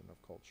creation of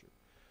culture.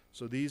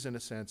 So these, in a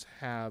sense,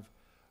 have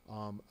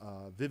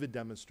a vivid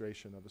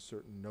demonstration of a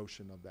certain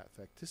notion of that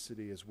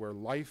facticity, is where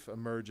life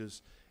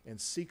emerges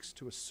and seeks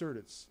to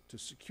to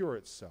secure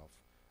itself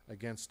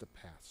against a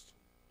past.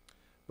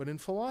 But in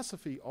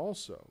philosophy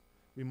also,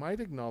 we might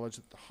acknowledge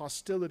that the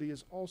hostility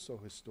is also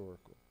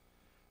historical.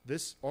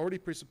 This already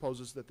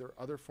presupposes that there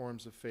are other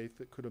forms of faith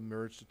that could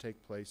emerge to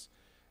take place,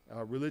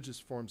 religious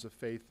forms of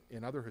faith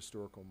in other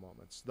historical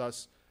moments.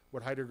 Thus,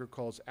 what Heidegger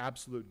calls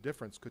absolute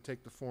difference could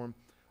take the form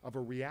of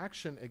a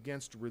reaction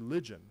against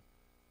religion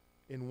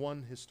in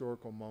one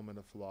historical moment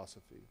of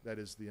philosophy, that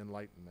is the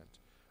Enlightenment,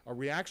 a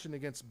reaction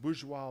against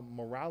bourgeois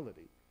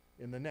morality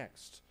in the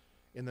next,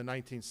 in the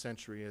 19th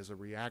century as a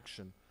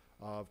reaction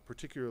of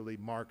particularly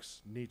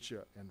Marx, Nietzsche,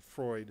 and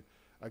Freud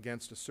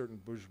against a certain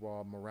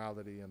bourgeois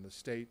morality and the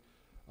state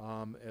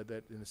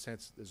that, in a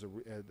sense,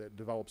 that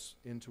develops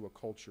into a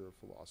culture of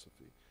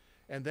philosophy.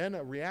 And then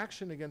a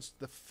reaction against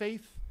the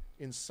faith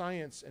in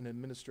science and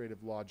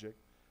administrative logic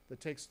that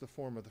takes the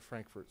form of the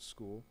Frankfurt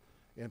School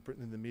in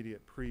the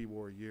immediate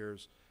pre-war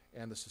years,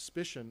 and the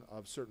suspicion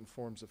of certain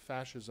forms of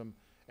fascism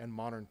and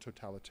modern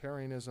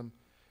totalitarianism,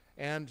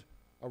 and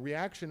a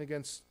reaction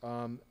against,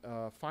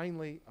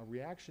 finally, a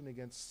reaction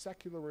against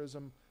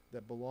secularism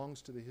that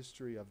belongs to the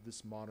history of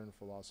this modern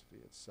philosophy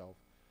itself,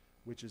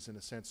 which is, in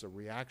a sense, a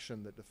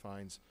reaction that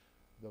defines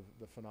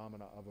the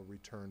phenomena of a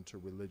return to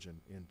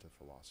religion into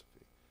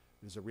philosophy.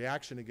 It is a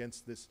reaction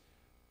against this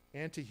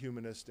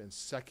anti-humanist and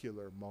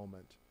secular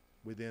moment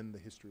within the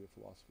history of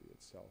philosophy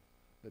itself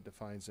that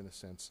defines, in a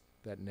sense,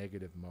 that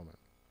negative moment.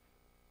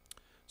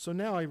 So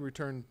now I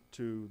return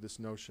to this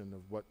notion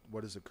of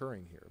what is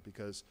occurring here,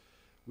 because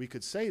we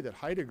could say that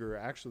Heidegger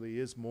actually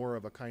is more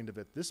of a kind of,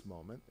 at this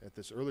moment, at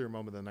this earlier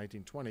moment in the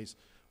 1920s,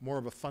 more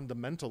of a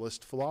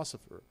fundamentalist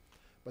philosopher.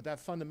 But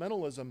that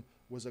fundamentalism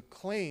was a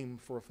claim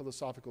for a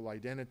philosophical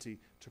identity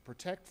to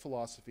protect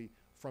philosophy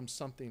from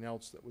something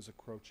else that was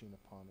encroaching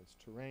upon its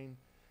terrain,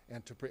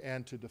 and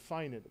to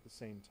define it at the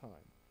same time.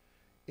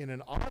 In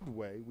an odd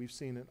way, we've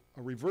seen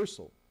a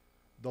reversal,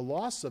 the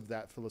loss of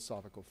that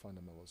philosophical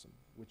fundamentalism,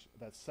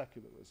 that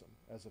secularism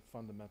as a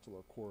fundamental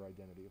or core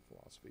identity of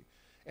philosophy,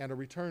 and a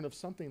return of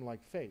something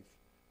like faith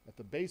at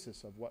the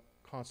basis of what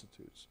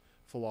constitutes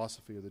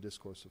philosophy or the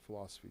discourse of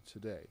philosophy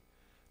today.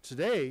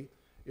 Today,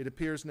 it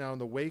appears now in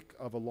the wake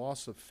of a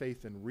loss of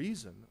faith in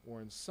reason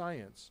or in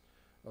science,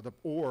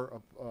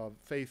 or of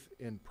faith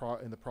in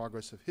the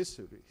progress of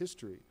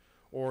history,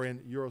 or in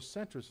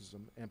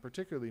Eurocentrism, and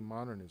particularly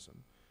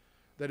modernism,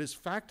 that is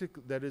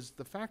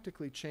the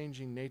factically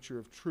changing nature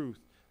of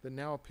truth that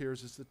now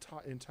appears as the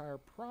entire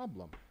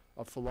problem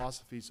of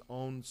philosophy's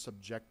own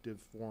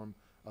subjective form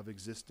of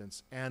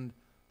existence and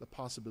the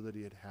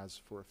possibility it has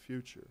for a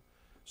future.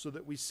 So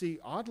that we see,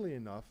 oddly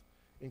enough,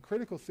 in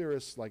critical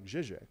theorists like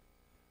Zizek,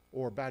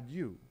 or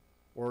Badiou,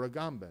 or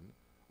Agamben,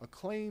 a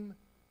claim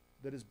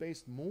that is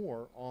based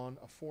more on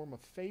a form of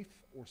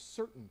faith or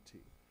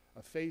certainty,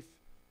 a faith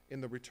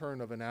in the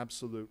return of an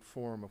absolute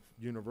form of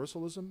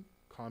universalism,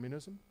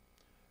 communism,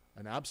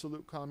 an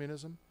absolute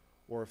communism,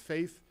 or a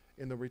faith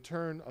in the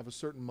return of a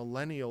certain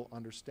millennial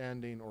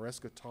understanding or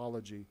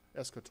eschatological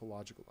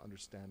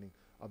understanding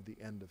of the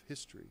end of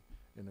history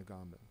in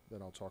Agamben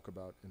that I'll talk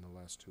about in the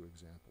last two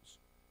examples.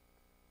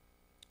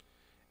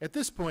 At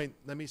this point,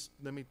 let me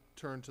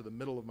turn to the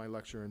middle of my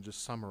lecture and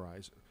just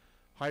summarize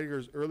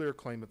Heidegger's earlier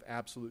claim of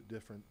absolute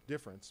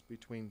difference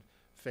between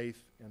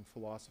faith and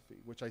philosophy,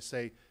 which I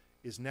say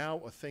is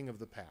now a thing of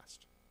the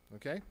past.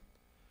 Okay?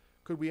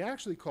 Could we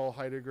actually call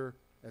Heidegger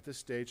at this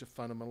stage a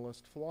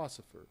fundamentalist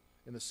philosopher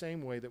in the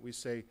same way that we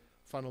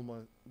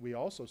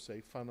also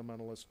say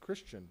fundamentalist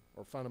Christian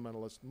or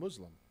fundamentalist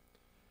Muslim?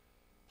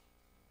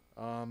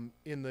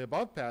 In the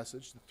above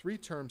passage, the three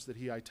terms that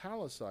he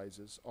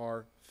italicizes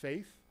are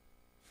faith,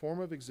 form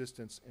of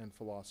existence, and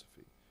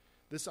philosophy.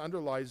 This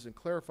underlies and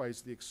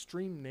clarifies the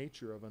extreme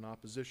nature of an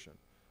opposition.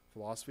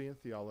 Philosophy and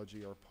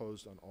theology are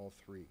opposed on all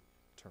three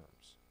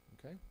terms.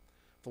 Okay?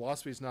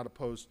 Philosophy is not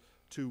opposed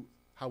to,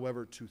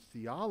 however, to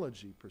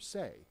theology per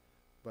se,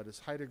 but as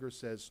Heidegger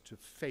says, to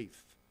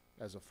faith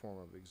as a form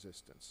of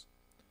existence.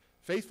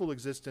 Faithful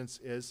existence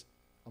is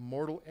a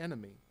mortal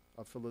enemy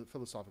of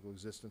philosophical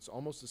existence,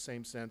 almost the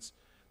same sense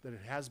that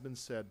it has been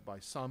said by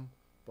some,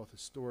 both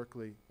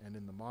historically and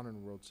in the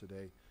modern world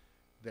today,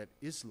 that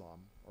Islam,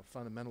 or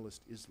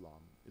fundamentalist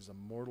Islam, is a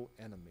mortal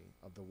enemy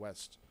of the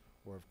West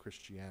or of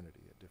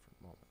Christianity at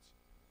different moments.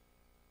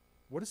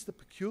 What is the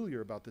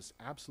peculiar about this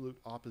absolute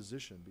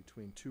opposition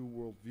between two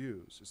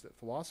worldviews is that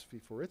philosophy,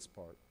 for its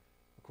part,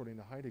 according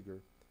to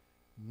Heidegger,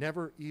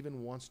 never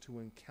even wants to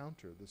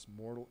encounter this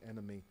mortal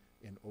enemy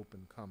in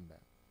open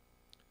combat.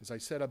 As I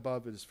said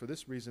above, it is for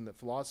this reason that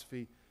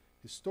philosophy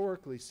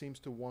historically seems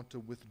to want to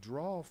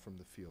withdraw from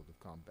the field of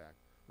combat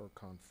or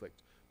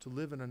conflict, to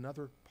live in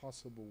another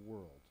possible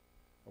world,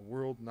 a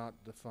world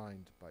not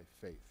defined by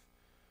faith.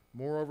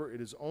 Moreover,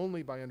 it is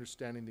only by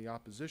understanding the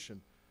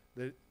opposition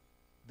that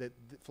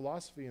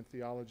philosophy and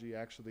theology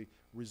actually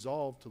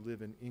resolve to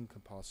live in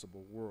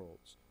incompossible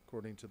worlds,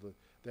 according to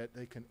that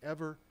they can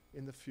ever,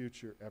 in the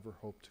future, ever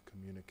hope to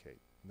communicate.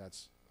 And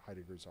that's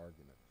Heidegger's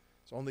argument.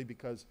 It's only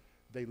because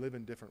they live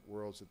in different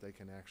worlds that they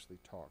can actually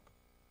talk.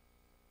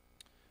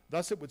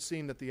 Thus, it would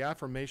seem that the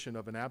affirmation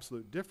of an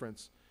absolute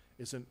difference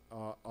is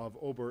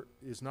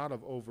not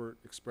of overt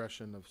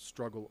expression of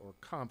struggle or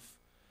kampf,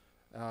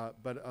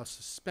 but a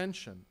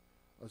suspension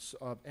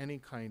of any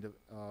kind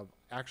of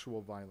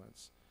actual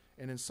violence.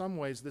 And in some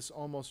ways, this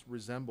almost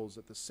resembles,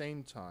 at the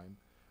same time,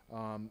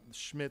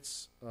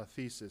 Schmidt's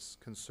thesis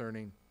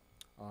concerning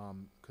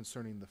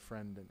the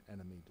friend and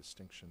enemy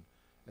distinction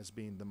as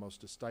being the most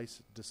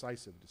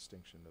decisive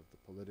distinction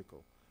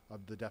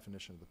of the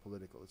definition of the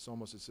political. It's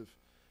almost as if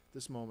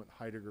this moment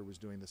Heidegger was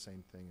doing the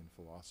same thing in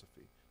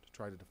philosophy, to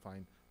try to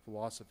define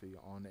philosophy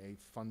on a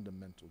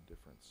fundamental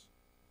difference.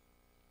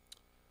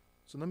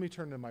 So let me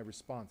turn to my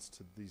response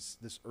to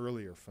this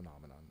earlier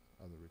phenomenon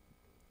of the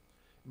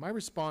my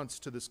response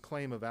to this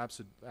claim of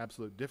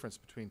absolute difference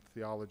between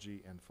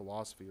theology and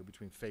philosophy, or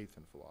between faith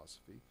and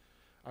philosophy,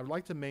 I would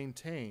like to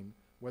maintain,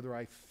 whether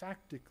I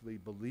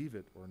factically believe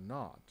it or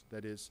not,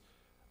 that is,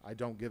 I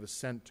don't give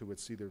assent to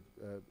its either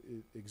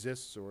it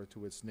exists or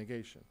to its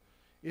negation,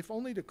 if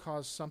only to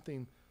cause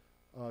something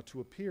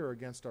to appear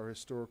against our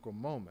historical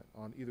moment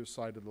on either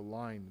side of the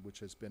line which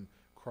has been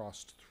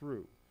crossed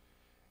through,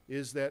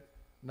 is that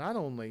not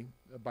only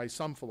by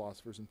some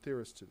philosophers and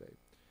theorists today,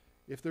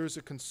 if there is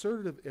a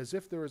concerted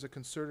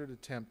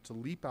attempt to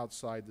leap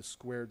outside the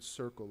squared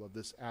circle of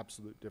this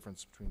absolute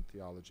difference between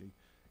theology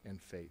and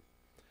faith.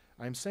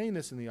 I am saying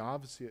this in the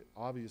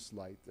obvious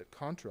light that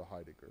contra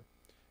Heidegger,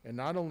 and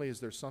not only is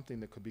there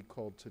something that could be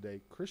called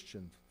today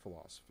Christian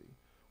philosophy,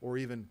 or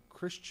even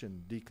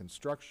Christian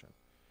deconstruction,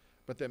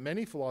 but that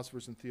many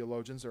philosophers and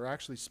theologians are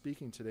actually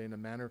speaking today in a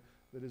manner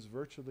that is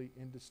virtually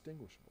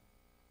indistinguishable,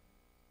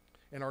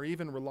 and are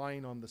even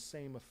relying on the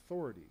same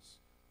authorities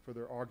for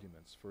their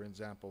arguments. For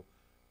example,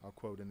 I'll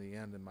quote in the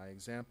end in my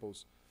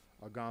examples,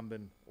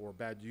 Agamben or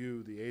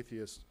Badiou, the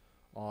atheist,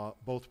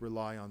 both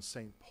rely on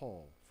St.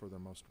 Paul for their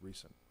most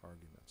recent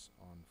arguments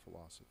on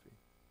philosophy.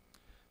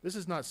 This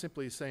is not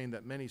simply saying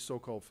that many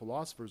so-called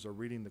philosophers are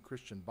reading the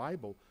Christian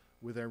Bible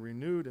with a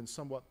renewed and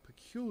somewhat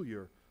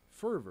peculiar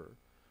fervor,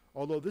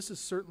 although this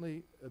is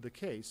certainly the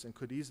case, and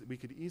we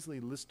could easily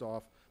list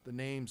off the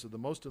names of the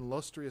most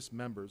illustrious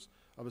members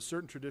of a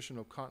certain tradition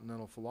of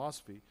continental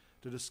philosophy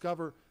to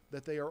discover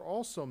that they are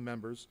also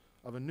members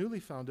of a newly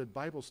founded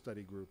Bible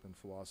study group in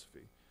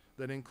philosophy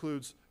that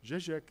includes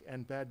Zizek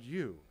and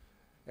Badiou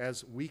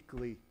as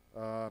weekly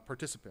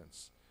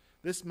participants.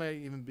 This may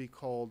even be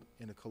called,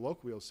 in a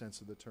colloquial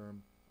sense of the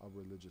term, a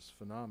religious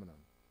phenomenon.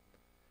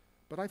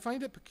 But I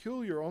find it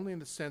peculiar only in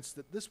the sense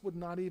that this would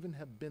not even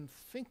have been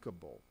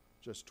thinkable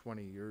just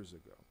 20 years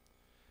ago.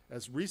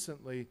 As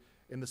recently,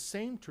 in the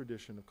same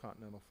tradition of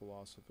continental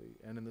philosophy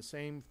and in the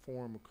same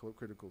form of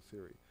critical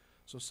theory.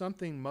 So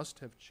something must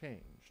have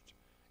changed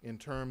in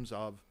terms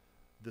of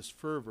this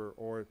fervor,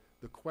 or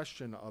the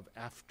question of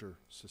after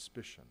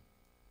suspicion,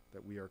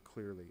 that we are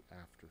clearly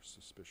after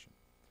suspicion.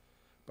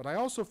 But I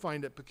also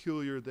find it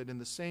peculiar that in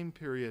the same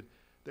period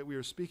that we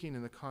are speaking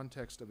in the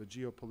context of a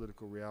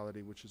geopolitical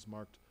reality which is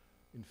marked,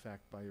 in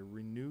fact, by a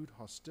renewed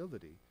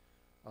hostility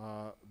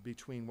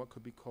between what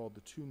could be called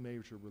the two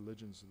major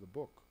religions of the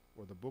book,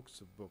 or the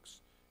books of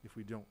books. If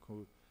we don't,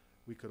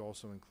 we could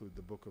also include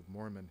the Book of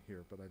Mormon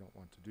here, but I don't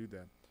want to do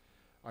that.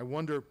 I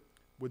wonder,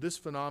 would this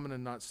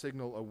phenomenon not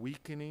signal a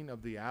weakening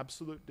of the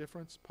absolute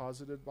difference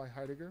posited by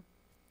Heidegger?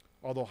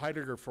 Although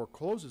Heidegger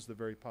forecloses the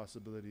very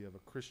possibility of a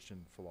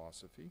Christian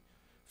philosophy,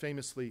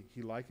 famously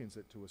he likens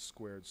it to a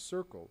squared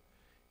circle,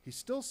 he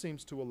still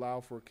seems to allow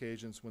for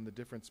occasions when the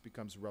difference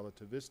becomes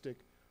relativistic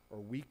or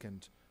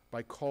weakened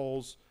by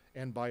calls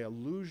and by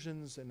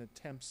allusions and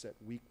attempts at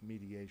weak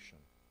mediation,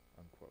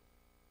 unquote.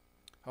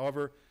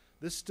 However,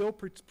 this still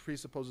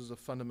presupposes a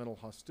fundamental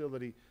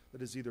hostility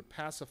that is either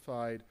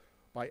pacified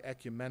by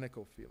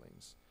ecumenical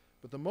feelings.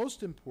 But the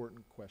most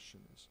important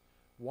question is,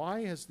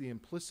 why has the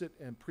implicit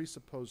and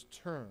presupposed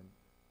term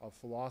of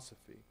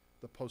philosophy,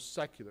 the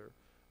post-secular,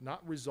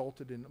 not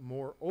resulted in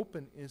more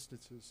open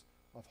instances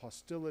of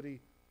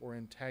hostility or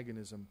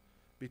antagonism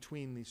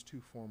between these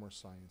two former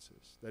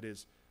sciences, that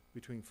is,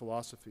 between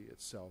philosophy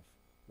itself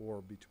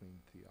or between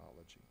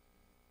theology?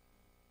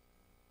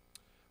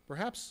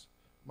 Perhaps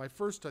my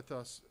first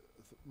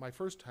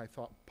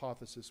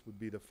hypothesis would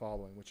be the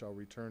following, which I'll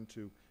return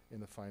to in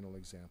the final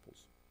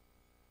examples.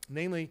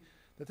 Namely,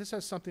 that this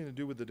has something to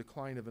do with the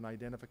decline of an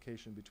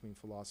identification between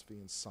philosophy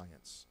and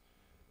science,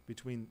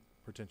 between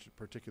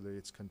particularly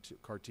its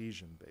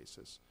Cartesian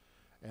basis,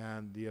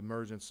 and the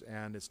emergence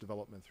and its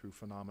development through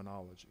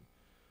phenomenology.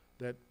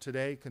 That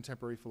today,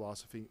 contemporary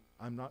philosophy,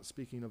 I'm not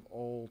speaking of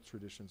all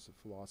traditions of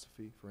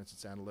philosophy, for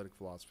instance, analytic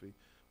philosophy,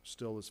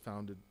 still is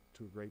founded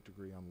to a great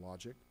degree on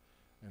logic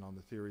and on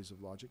the theories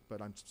of logic,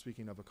 but I'm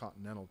speaking of a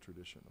continental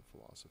tradition of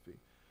philosophy,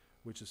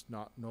 which is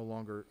no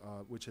longer,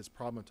 which has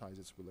problematized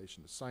its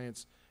relation to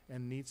science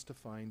and needs to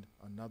find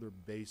another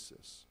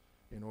basis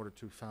in order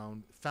to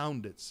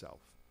found itself.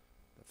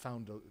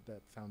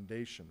 That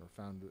foundation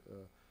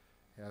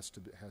has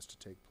to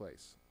take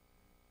place.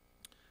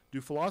 Do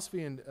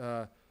philosophy and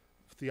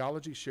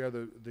theology share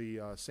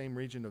the same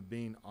region of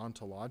being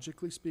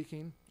ontologically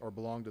speaking, or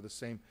belong to the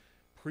same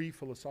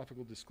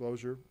pre-philosophical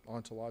disclosure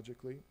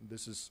ontologically?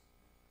 This is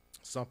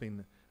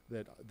something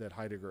that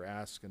Heidegger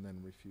asks and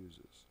then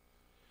refuses.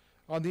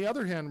 On the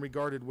other hand,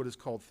 regarded what is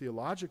called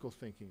theological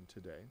thinking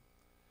today,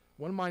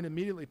 one might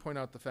immediately point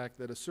out the fact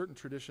that a certain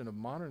tradition of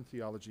modern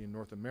theology in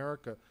North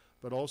America,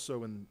 but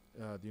also in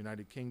the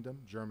United Kingdom,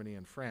 Germany,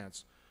 and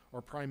France,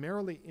 are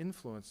primarily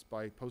influenced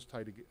by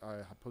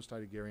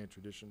post-Heideggerian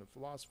tradition of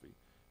philosophy,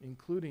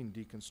 including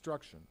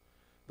deconstruction.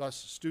 Thus,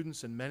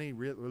 students in many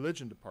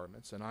religion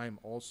departments, and I am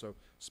also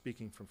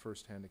speaking from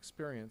firsthand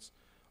experience,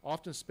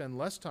 often spend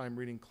less time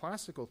reading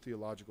classical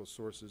theological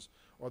sources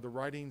or the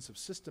writings of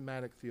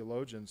systematic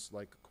theologians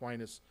like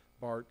Aquinas,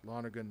 Barth,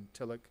 Lonergan,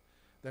 Tillich,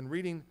 than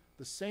reading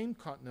the same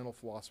continental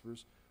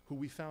philosophers who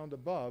we found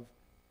above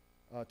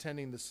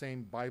attending the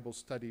same Bible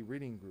study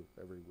reading group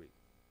every week.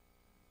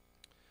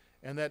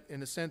 And that,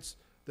 in a sense,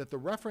 that the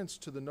reference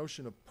to the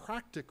notion of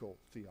practical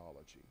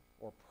theology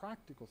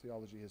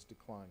has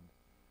declined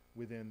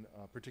within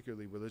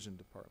particularly religion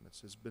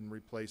departments, has been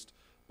replaced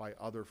by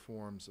other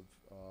forms of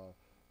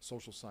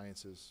social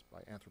sciences,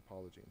 by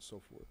anthropology and so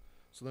forth.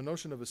 So the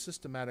notion of a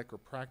systematic or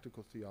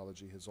practical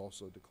theology has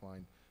also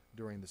declined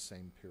during the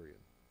same period.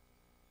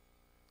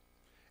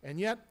 And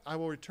yet, I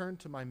will return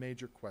to my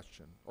major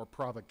question, or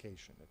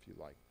provocation, if you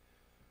like.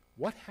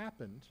 What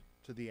happened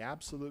to the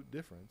absolute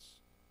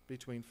difference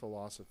between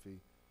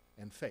philosophy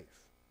and faith?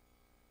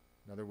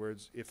 In other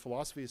words, if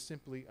philosophy is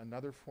simply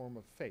another form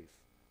of faith,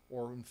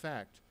 or in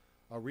fact,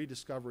 a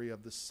rediscovery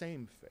of the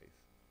same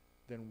faith,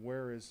 then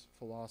where is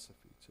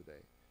philosophy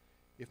today?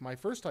 If my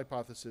first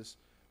hypothesis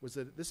was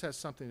that this has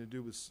something to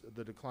do with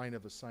the decline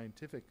of a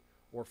scientific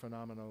or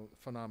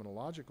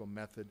phenomenological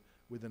method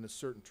within a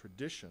certain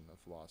tradition of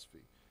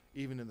philosophy,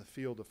 even in the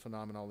field of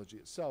phenomenology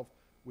itself,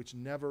 which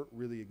never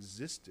really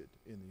existed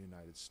in the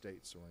United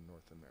States or in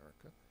North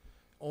America,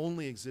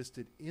 only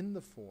existed in the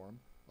form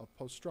of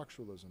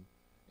post-structuralism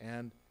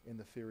and in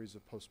the theories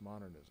of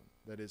postmodernism.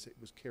 That is, it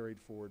was carried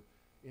forward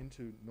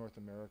into North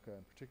America,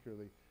 and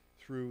particularly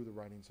through the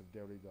writings of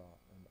Derrida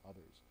and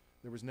others.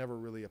 There was never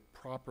really a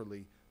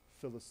properly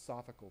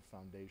philosophical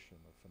foundation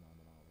of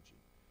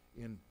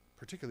phenomenology,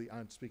 particularly,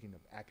 I'm speaking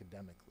of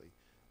academically,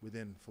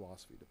 within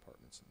philosophy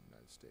departments in the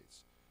United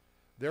States.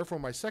 Therefore,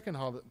 my second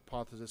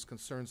hypothesis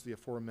concerns the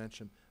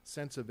aforementioned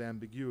sense of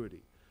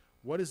ambiguity.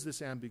 What is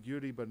this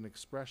ambiguity but an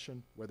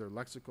expression, whether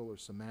lexical or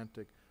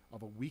semantic,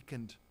 of a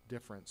weakened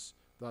difference?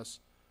 Thus,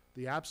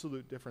 the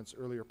absolute difference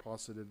earlier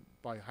posited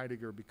by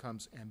Heidegger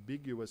becomes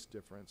ambiguous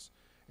difference,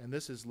 and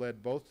this has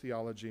led both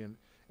theology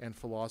and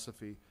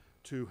philosophy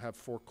to have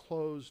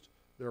foreclosed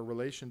their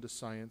relation to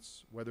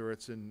science, whether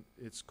it's in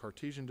its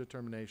Cartesian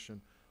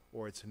determination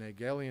or its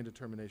Hegelian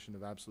determination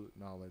of absolute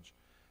knowledge,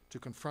 to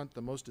confront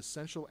the most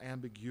essential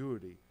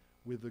ambiguity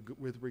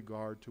with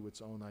regard to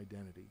its own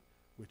identity,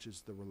 which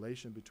is the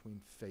relation between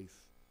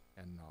faith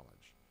and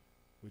knowledge,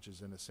 which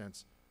is, in a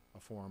sense, a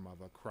form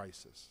of a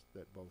crisis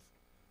that both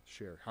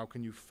share. How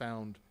can you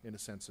found, in a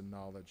sense, a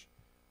knowledge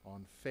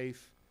on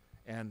faith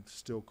and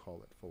still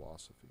call it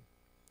philosophy?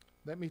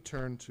 Let me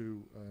turn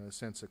to, in a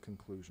sense, a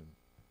conclusion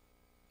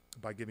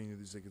by giving you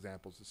these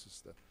examples.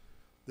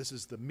 This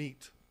is the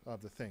meat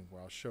of the thing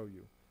where I'll show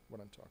you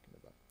what I'm talking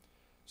about.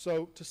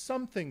 So to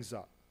sum things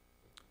up,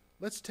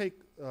 let's take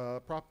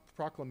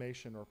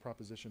proclamation or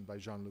proposition by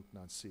Jean-Luc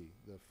Nancy,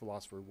 the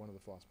philosopher, one of the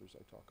philosophers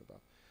I talk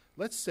about.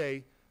 Let's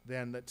say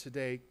then that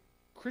today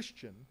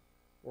Christian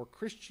or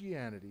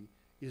Christianity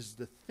is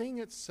the thing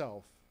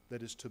itself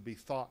that is to be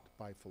thought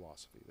by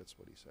philosophy. That's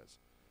what he says.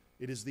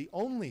 It is the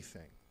only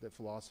thing that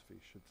philosophy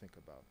should think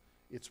about,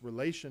 its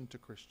relation to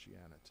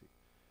Christianity.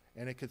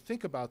 And it could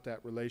think about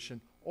that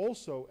relation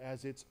also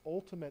as its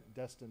ultimate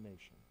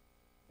destination,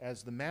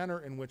 as the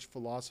manner in which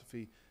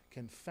philosophy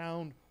can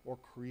found or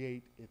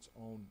create its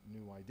own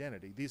new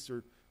identity. These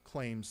are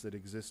claims that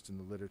exist in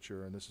the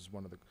literature, and this is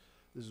one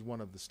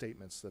of the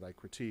statements that I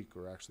critique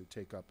or actually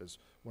take up as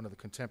one of the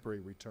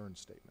contemporary return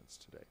statements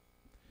today.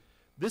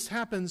 This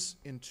happens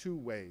in two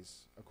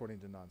ways, according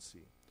to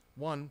Nancy.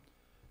 One,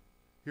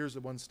 here's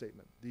the one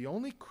statement. The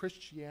only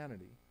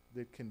Christianity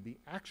that can be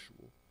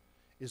actual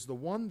is the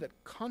one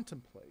that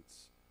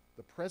contemplates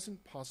the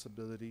present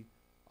possibility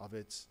of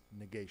its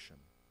negation,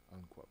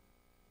 unquote.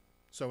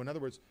 So in other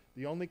words,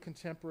 the only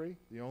contemporary,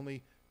 the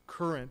only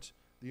current,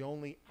 the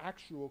only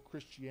actual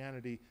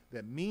Christianity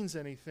that means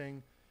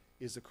anything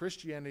is a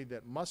Christianity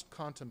that must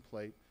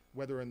contemplate,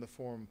 whether in the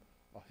form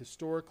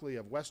historically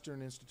of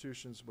Western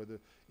institutions, whether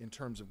in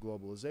terms of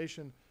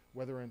globalization,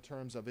 whether in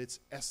terms of its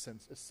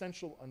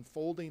essential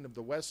unfolding of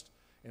the West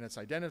and its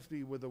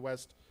identity with the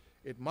West,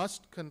 it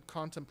must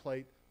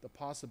contemplate the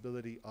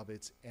possibility of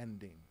its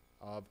ending,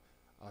 of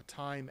a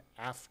time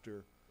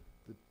after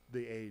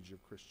the age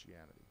of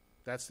Christianity.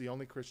 That's the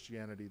only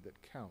Christianity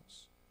that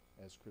counts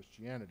as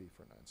Christianity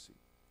for Nancy.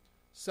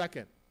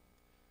 Second,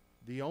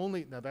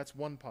 now that's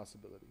one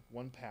possibility,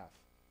 one path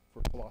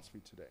for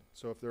philosophy today.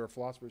 So if there are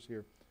philosophers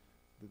here,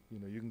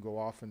 you can go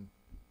off and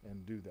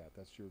do that.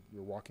 That's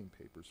your walking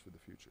papers for the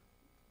future.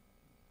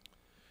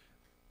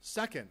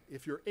 Second,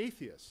 if you're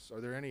atheists,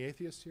 are there any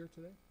atheists here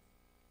today?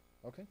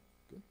 Okay,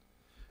 good.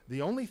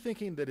 The only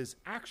thinking that is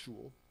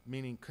actual,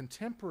 meaning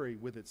contemporary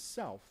with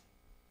itself,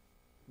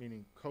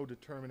 meaning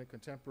codeterminate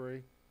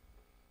contemporary,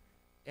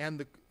 and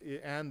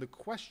the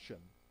question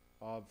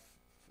of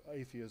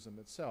atheism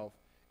itself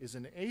is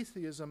an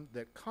atheism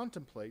that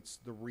contemplates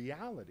the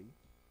reality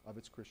of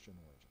its Christian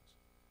origins.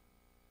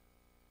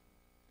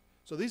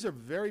 So these are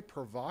very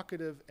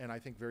provocative and I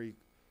think very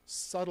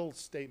subtle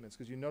statements,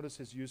 because you notice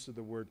his use of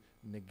the word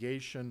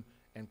negation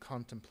and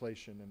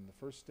contemplation in the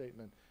first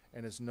statement,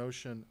 and his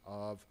notion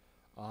of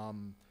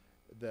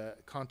the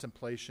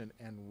contemplation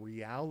and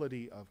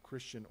reality of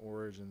Christian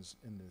origins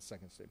in the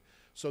second statement.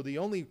 So the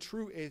only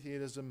true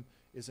atheism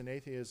is an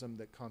atheism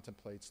that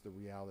contemplates the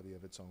reality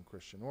of its own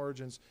Christian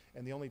origins,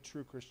 and the only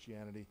true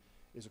Christianity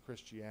is a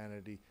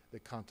Christianity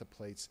that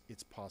contemplates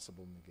its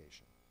possible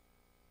negation.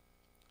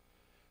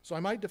 So I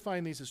might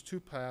define these as two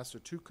paths or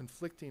two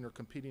conflicting or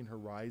competing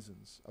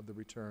horizons of the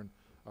return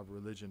of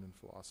religion and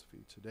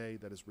philosophy today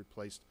that has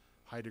replaced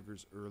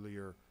Heidegger's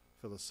earlier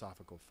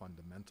philosophical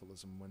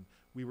fundamentalism, when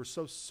we were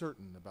so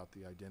certain about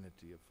the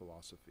identity of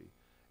philosophy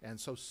and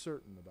so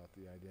certain about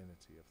the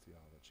identity of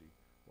theology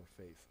or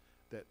faith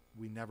that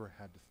we never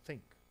had to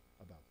think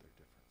about their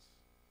difference.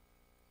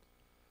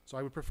 So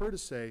I would prefer to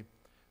say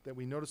that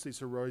we notice these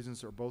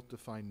horizons are both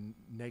defined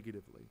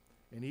negatively,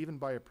 and even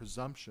by a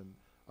presumption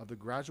of the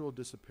gradual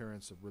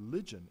disappearance of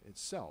religion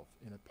itself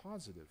in a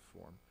positive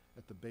form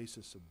at the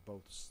basis of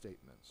both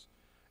statements,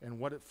 and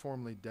what it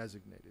formerly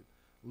designated,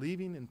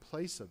 leaving in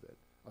place of it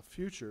a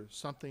future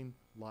something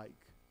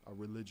like a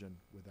religion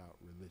without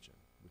religion,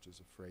 which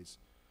is a phrase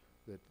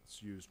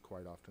that's used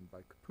quite often by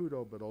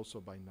Caputo, but also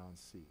by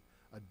Nancy,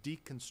 a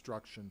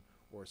deconstruction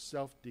or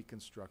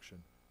self-deconstruction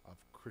of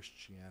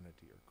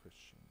Christianity or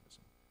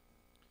Christianism.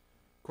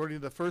 According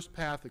to the first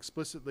path,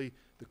 explicitly,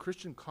 the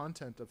Christian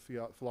content of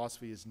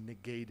philosophy is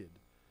negated,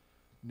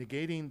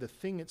 negating the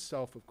thing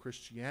itself of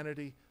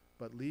Christianity,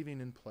 but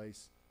leaving in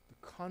place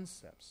the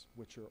concepts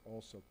which are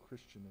also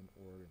Christian in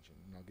origin.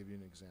 And I'll give you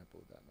an example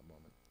of that in a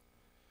moment.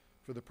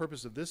 For the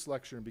purpose of this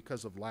lecture and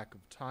because of lack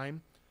of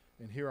time,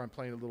 and here I'm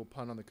playing a little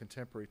pun on the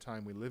contemporary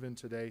time we live in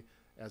today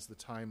as the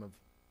time of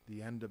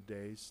the end of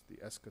days, the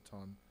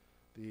eschaton,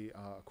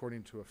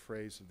 according to a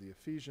phrase of the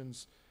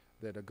Ephesians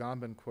that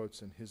Agamben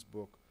quotes in his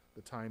book,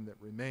 The Time That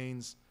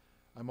Remains.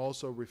 I'm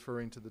also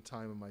referring to the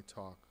time of my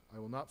talk. I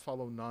will not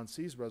follow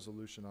Nancy's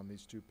resolution on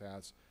these two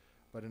paths,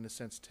 but in a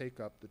sense take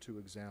up the two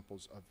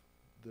examples of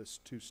these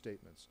two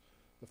statements.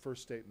 The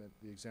first statement,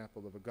 the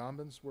example of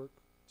Agamben's work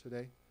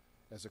today,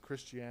 as a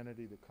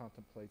Christianity that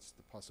contemplates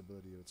the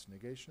possibility of its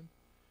negation,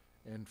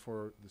 and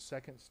for the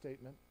second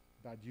statement,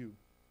 Badiou,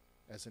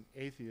 as an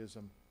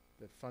atheism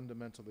that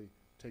fundamentally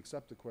takes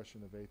up the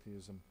question of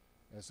atheism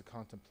as a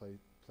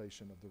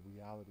contemplation of the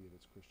reality of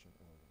its Christian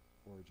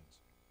origins.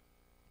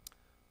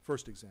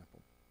 First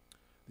example,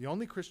 the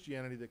only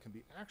Christianity that can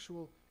be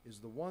actual is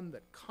the one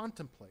that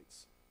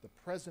contemplates the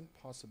present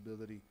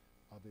possibility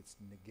of its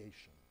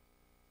negation.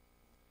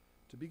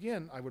 To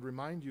begin, I would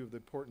remind you of the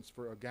importance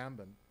for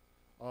Agamben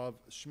of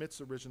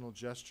Schmidt's original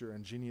gesture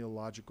and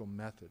genealogical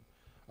method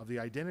of the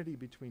identity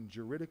between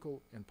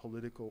juridical and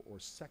political or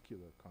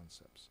secular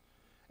concepts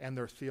and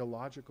their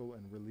theological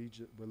and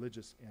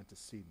religious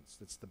antecedents.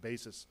 That's the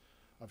basis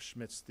of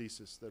Schmidt's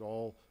thesis that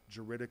all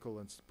juridical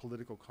and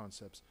political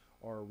concepts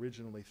are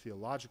originally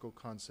theological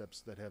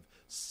concepts that have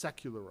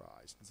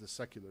secularized. It's a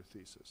secular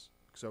thesis.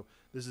 So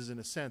this is, in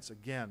a sense,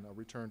 again, a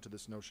return to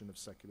this notion of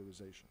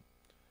secularization.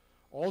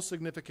 All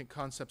significant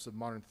concepts of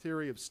modern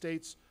theory of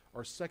states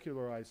are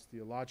secularized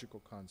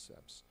theological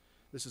concepts.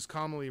 This is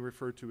commonly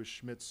referred to as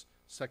Schmidt's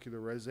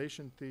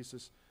secularization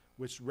thesis,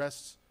 which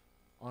rests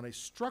on a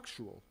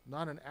structural,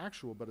 not an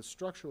actual, but a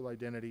structural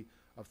identity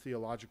of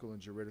theological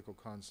and juridical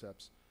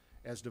concepts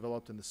as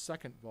developed in the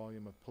second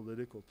volume of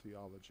Political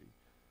Theology.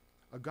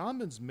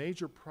 Agamben's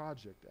major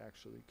project,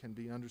 actually, can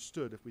be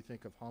understood if we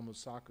think of Homo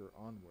Sacer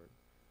onward.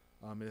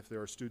 And if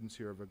there are students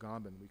here of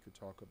Agamben, we could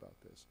talk about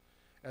this,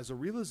 as a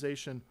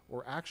realization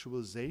or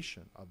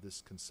actualization of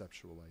this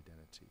conceptual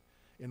identity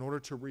in order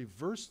to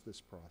reverse this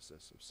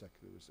process of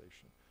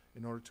secularization,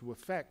 in order to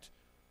effect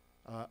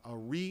a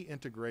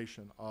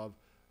reintegration of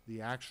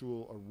the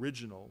actual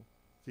original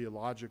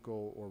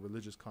theological or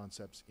religious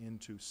concepts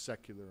into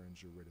secular and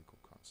juridical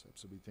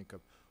concepts. So we think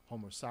of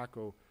Homo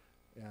Sacer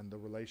and the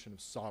relation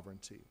of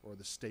sovereignty or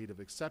the state of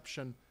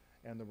exception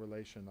and the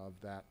relation of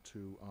that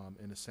to,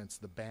 in a sense,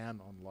 the ban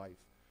on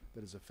life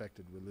that is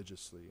affected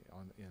religiously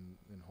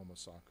in Homo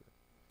Sacer.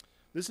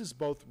 This is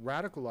both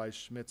radicalized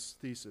Schmidt's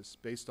thesis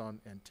based on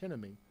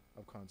antinomy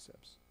of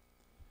concepts,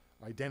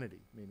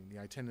 identity, meaning the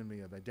antinomy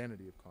of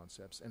identity of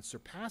concepts, and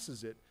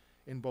surpasses it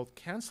in both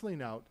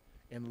canceling out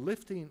and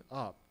lifting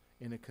up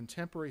in a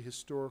contemporary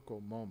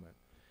historical moment.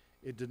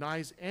 It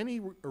denies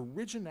any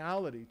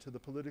originality to the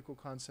political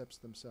concepts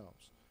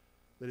themselves.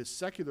 That is,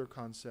 secular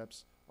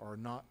concepts are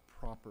not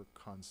proper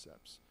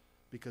concepts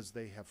because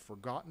they have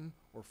forgotten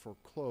or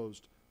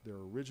foreclosed their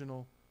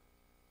original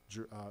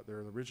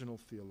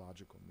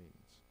theological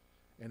meanings.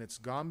 And it's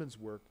Agamben's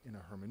work in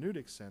a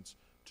hermeneutic sense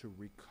to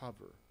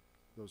recover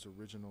those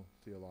original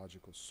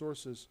theological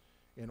sources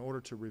in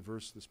order to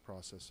reverse this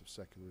process of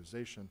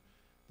secularization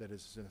that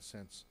has, in a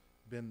sense,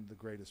 been the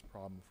greatest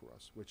problem for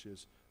us, which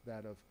is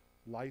that of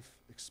life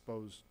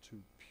exposed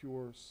to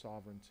pure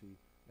sovereignty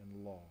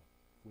and law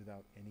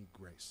without any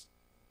grace.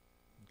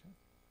 Okay?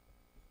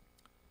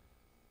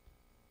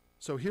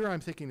 So here I'm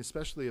thinking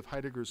especially of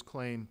Heidegger's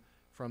claim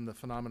from the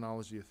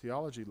Phenomenology of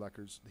Theology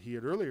lectures. He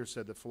had earlier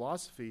said that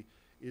philosophy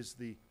is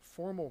the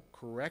formal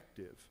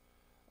corrective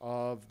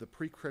of the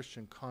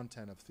pre-Christian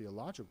content of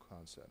theological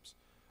concepts.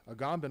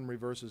 Agamben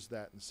reverses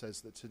that and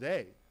says that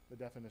today the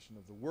definition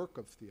of the work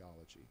of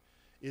theology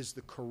is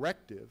the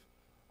corrective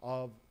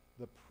of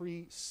the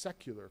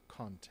pre-secular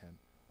content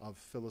of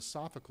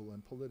philosophical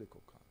and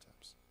political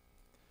concepts.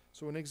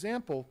 So an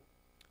example,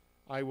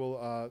 I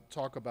will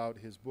talk about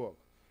his book.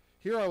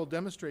 Here I will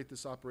demonstrate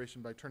this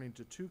operation by turning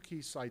to two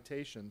key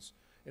citations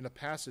in a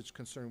passage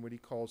concerning what he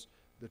calls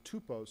the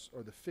tupos,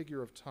 or the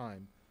figure of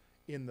time,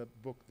 in the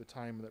book The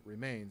Time That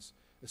Remains,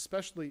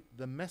 especially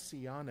the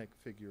messianic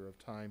figure of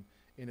time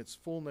in its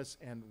fullness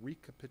and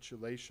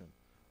recapitulation,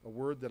 a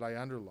word that I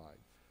underline,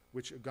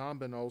 which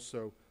Agamben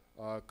also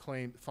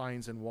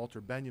finds in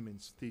Walter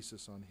Benjamin's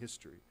thesis on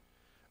history.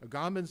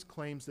 Agamben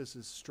claims this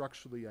is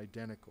structurally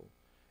identical,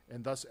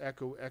 and thus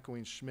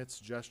echoing Schmidt's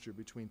gesture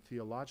between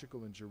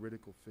theological and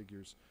juridical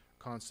figures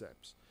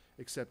concepts,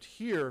 except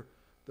here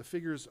the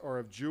figures are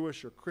of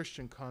Jewish or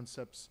Christian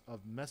concepts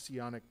of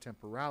messianic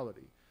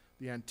temporality,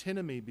 the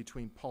antinomy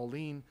between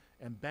Pauline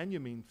and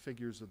Benjamin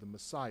figures of the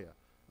Messiah,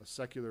 a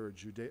secular,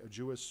 a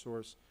Jewish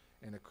source,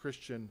 and a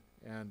Christian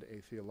and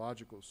a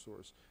theological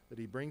source that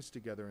he brings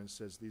together and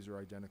says these are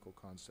identical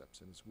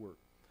concepts in his work.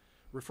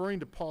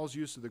 Referring to Paul's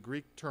use of the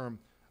Greek term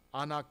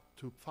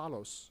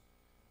anaktuphalos,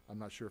 I'm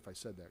not sure if I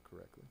said that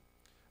correctly,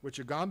 which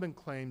Agamben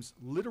claims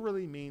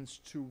literally means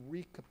to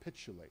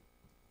recapitulate.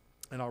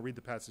 And I'll read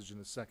the passage in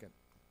a second.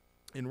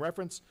 In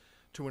reference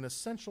to an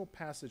essential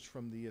passage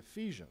from the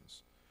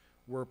Ephesians,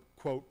 where,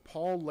 quote,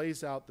 Paul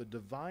lays out the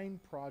divine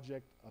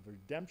project of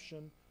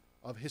redemption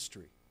of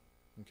history.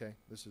 Okay,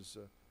 this is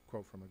a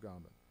quote from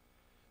Agamben.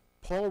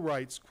 Paul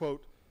writes,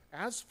 quote,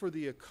 as for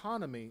the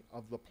economy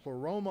of the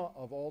pleroma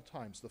of all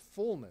times, the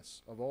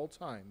fullness of all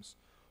times,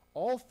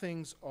 all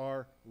things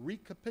are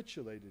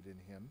recapitulated in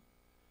him,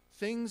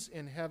 things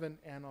in heaven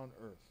and on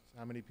earth.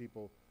 How many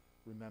people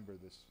remember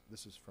this?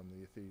 This is from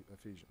the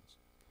Ephesians.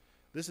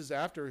 This is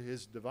after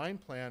his divine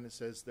plan. It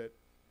says that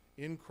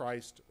in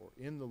Christ, or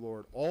in the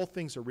Lord, all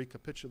things are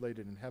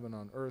recapitulated in heaven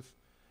on earth,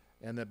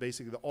 and that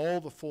basically all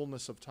the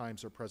fullness of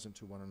times are present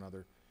to one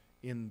another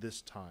in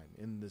this time,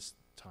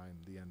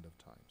 the end of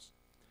times.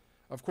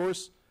 Of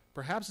course,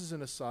 perhaps as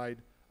an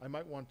aside,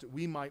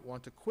 we might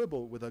want to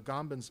quibble with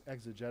Agamben's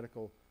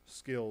exegetical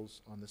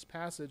skills on this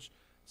passage,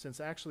 since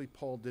actually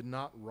Paul did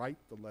not write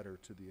the letter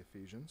to the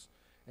Ephesians,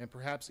 and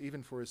perhaps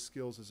even for his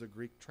skills as a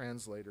Greek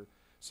translator,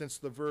 since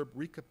the verb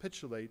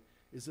recapitulate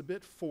is a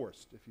bit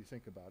forced if you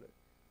think about it,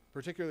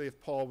 particularly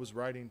if Paul was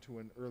writing to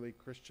an early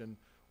Christian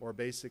or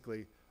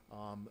basically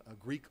a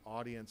Greek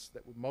audience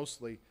that were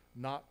mostly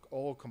not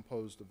all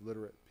composed of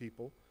literate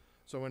people.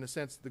 So in a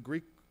sense, the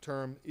Greek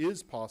term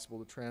is possible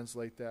to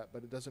translate that,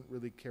 but it doesn't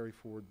really carry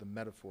forward the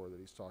metaphor that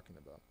he's talking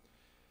about.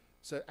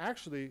 So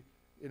actually,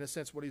 in a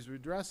sense, what he's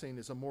addressing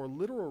is a more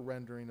literal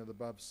rendering of the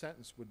above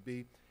sentence would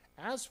be,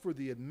 as for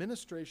the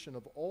administration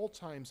of all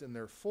times in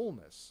their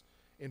fullness,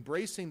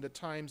 embracing the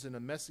times in a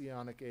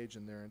messianic age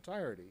in their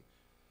entirety,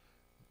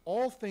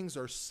 all things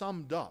are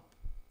summed up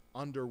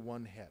under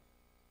one head.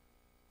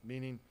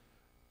 Meaning,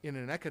 in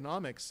an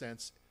economic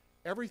sense,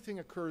 everything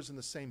occurs in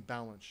the same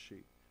balance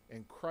sheet,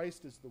 and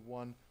Christ is the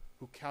one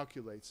who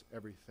calculates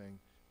everything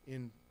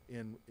in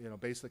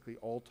basically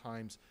all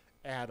times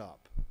add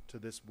up to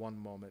this one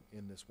moment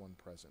in this one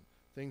present.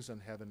 Things on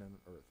heaven and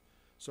earth.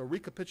 So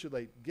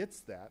recapitulate gets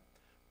that,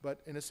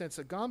 but in a sense,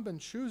 Agamben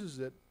chooses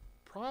it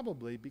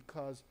probably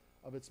because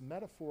of its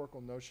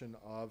metaphorical notion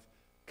of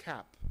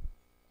cap,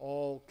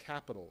 all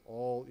capital,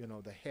 all,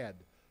 the head,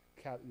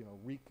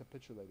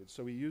 recapitulated.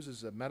 So he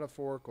uses a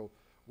metaphorical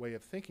way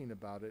of thinking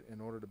about it in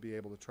order to be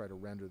able to try to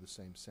render the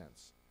same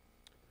sense.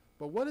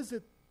 But what is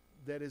it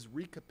that is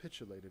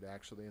recapitulated,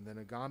 actually? And then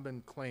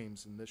Agamben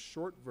claims in this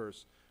short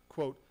verse,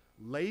 quote,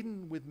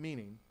 laden with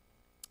meaning,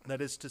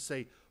 that is to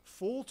say,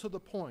 full to the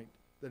point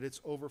that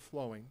it's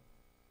overflowing,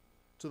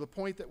 to the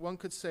point that one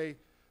could say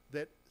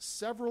that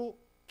several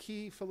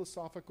key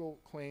philosophical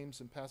claims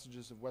and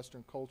passages of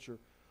Western culture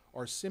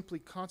are simply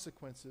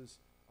consequences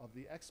of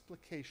the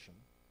explication,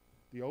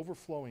 the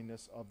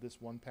overflowingness of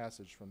this one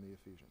passage from the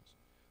Ephesians.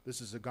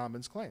 This is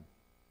Agamben's claim.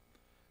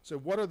 So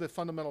what are the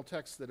fundamental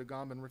texts that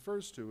Agamben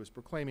refers to as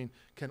proclaiming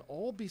can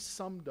all be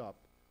summed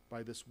up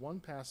by this one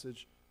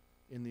passage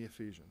in the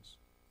Ephesians,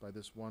 by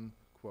this one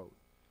quote?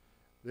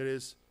 That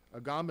is,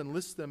 Agamben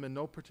lists them in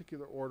no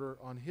particular order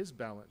on his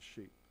balance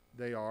sheet.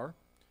 They are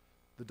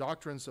the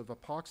doctrines of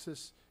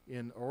apoxis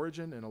in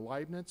Origen and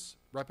Leibniz,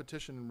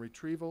 repetition and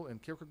retrieval in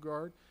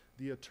Kierkegaard,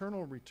 the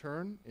eternal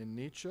return in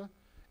Nietzsche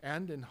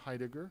and in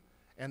Heidegger,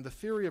 and the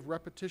theory of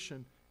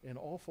repetition in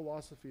all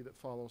philosophy that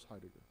follows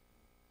Heidegger.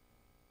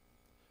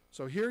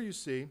 So here you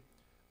see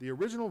the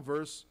original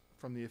verse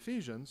from the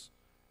Ephesians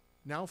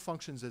now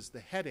functions as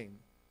the heading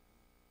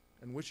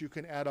in which you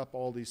can add up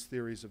all these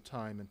theories of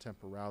time and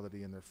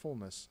temporality in their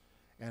fullness,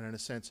 and in a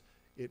sense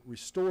it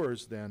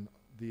restores then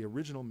the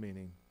original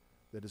meaning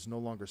that is no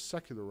longer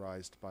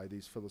secularized by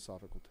these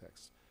philosophical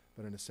texts,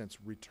 but in a sense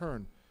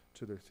return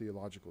to their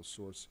theological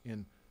source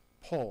in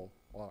Paul,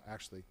 or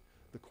actually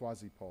the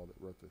quasi-Paul that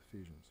wrote the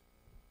Ephesians.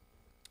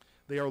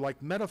 They are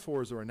like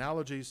metaphors or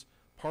analogies,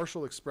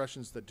 partial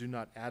expressions that do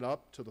not add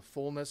up to the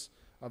fullness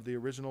of the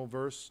original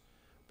verse,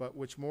 but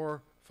which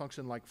more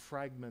function like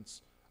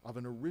fragments of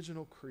an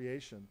original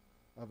creation,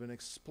 of an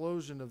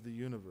explosion of the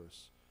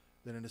universe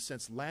that in a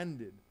sense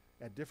landed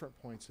at different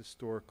points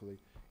historically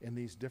in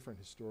these different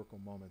historical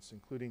moments,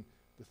 including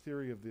the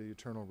theory of the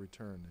eternal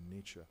return in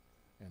Nietzsche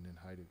and in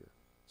Heidegger.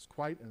 It's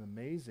quite an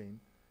amazing,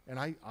 and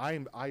I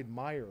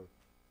admire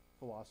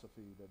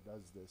philosophy that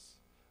does this.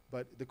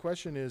 But the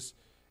question is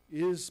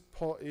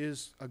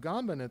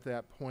Agamben at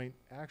that point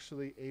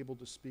actually able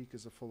to speak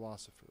as a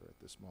philosopher at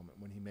this moment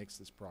when he makes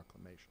this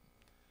proclamation?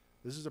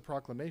 This is a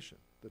proclamation.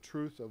 The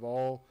truth of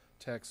all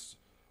texts,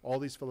 all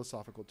these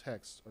philosophical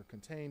texts are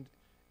contained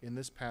in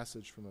this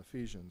passage from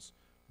Ephesians.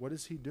 What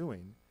is he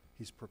doing?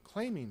 He's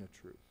proclaiming a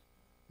truth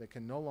that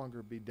can no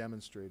longer be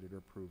demonstrated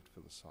or proved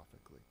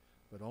philosophically,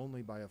 but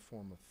only by a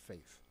form of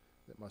faith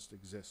that must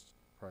exist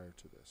prior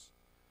to this.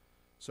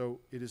 So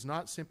it is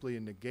not simply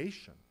a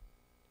negation,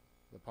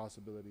 the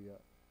possibility of,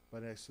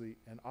 but actually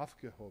an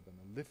aufgehoben,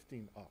 a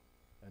lifting up,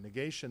 a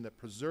negation that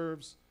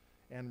preserves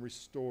and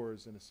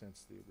restores, in a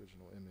sense, the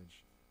original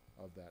image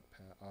of that,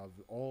 of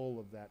all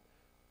of that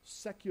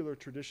secular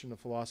tradition of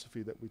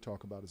philosophy that we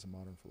talk about as a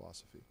modern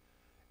philosophy,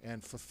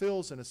 and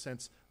fulfills, in a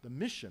sense, the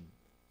mission,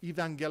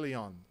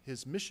 evangelion,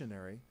 his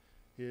missionary,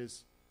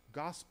 his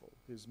gospel,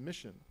 his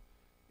mission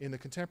in the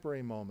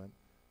contemporary moment.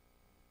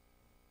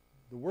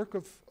 The work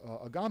of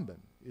Agamben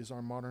is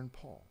our modern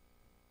Paul.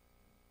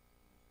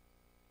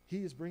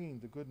 He is bringing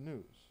the good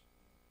news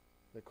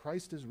that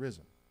Christ is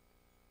risen,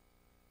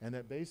 and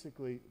that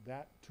basically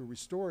that to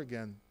restore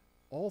again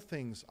all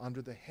things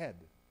under the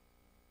head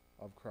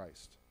of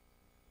Christ.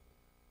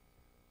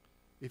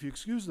 If you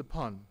excuse the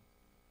pun,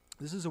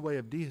 this is a way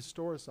of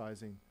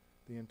dehistoricizing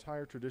the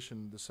entire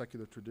tradition, the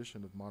secular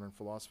tradition of modern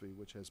philosophy,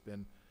 which has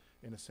been,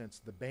 in a sense,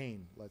 the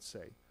bane, let's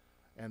say,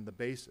 and the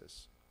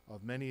basis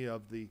of many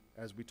of the,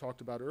 as we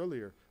talked about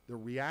earlier, the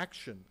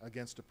reaction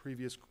against a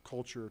previous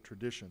culture or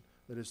tradition,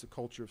 that is the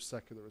culture of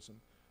secularism,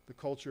 the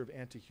culture of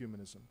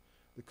anti-humanism,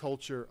 the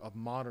culture of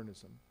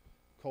modernism,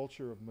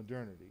 culture of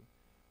modernity.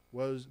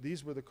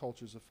 These were the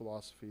cultures of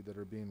philosophy that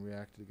are being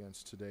reacted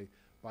against today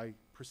by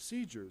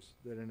procedures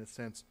that, in a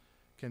sense,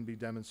 can be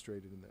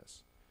demonstrated in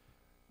this.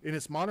 In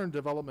its modern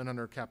development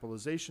under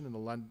capitalization in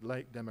the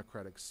late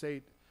democratic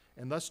state,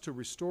 and thus to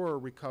restore,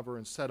 recover,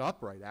 and set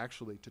upright,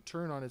 actually, to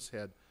turn on its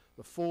head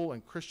the full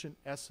and Christian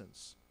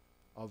essence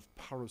of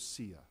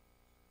parousia,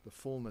 the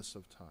fullness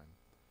of time.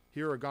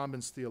 Here,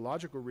 Agamben's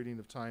theological reading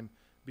of time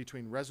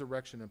between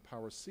resurrection and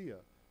parousia,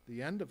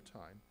 the end of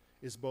time,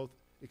 is both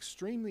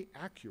extremely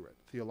accurate,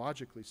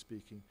 theologically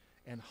speaking,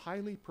 and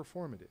highly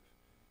performative.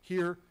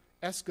 Here,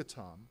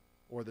 eschaton,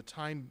 or the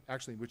time,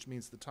 actually, which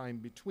means the time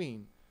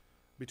between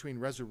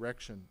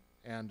resurrection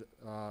and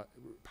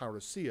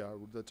parousia,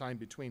 the time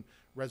between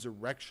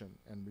resurrection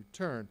and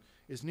return,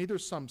 is neither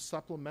some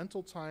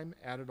supplemental time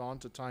added on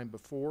to time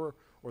before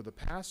or the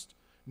past,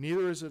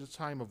 neither is it a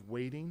time of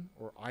waiting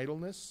or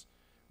idleness.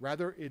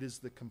 Rather, it is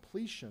the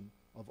completion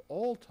of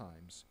all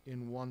times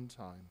in one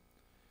time,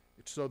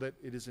 so that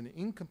it is an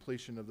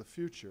incompletion of the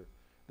future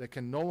that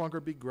can no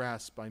longer be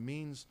grasped by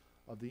means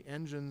of the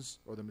engines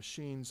or the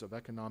machines of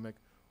economic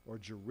or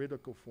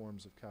juridical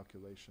forms of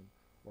calculation,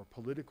 or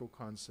political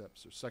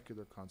concepts or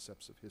secular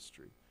concepts of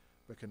history,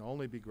 but can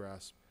only be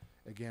grasped,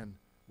 again,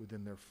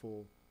 within their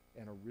full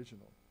and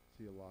original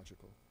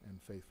theological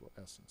and faithful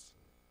essence.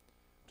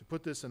 To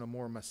put this in a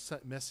more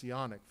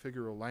messianic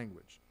figural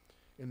language,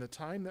 in the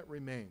time that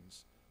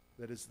remains,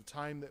 that is the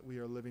time that we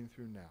are living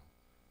through now,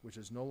 which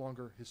is no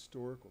longer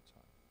historical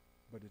time,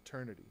 but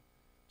eternity,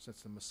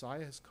 since the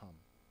Messiah has come,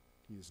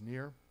 he is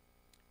near,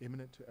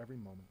 imminent to every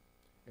moment,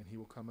 and he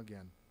will come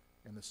again.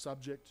 And the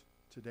subject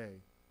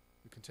today,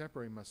 the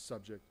contemporary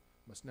subject,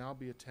 must now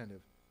be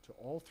attentive to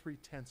all three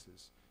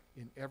tenses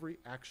in every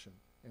action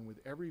and with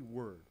every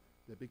word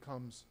that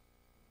becomes,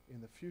 in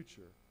the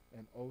future,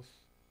 an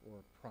oath or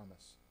a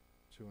promise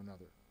to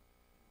another.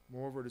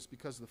 Moreover, it is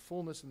because of the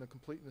fullness and the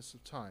completeness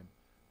of time,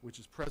 which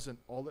is present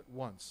all at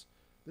once.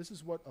 This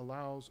is what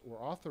allows or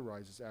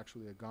authorizes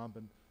actually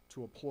Agamben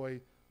to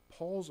employ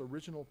Paul's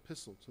original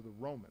epistle to the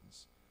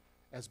Romans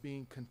as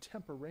being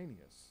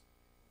contemporaneous,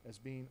 as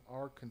being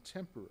our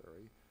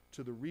contemporary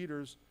to the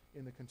readers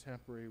in the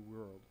contemporary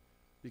world.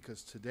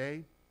 Because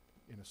today,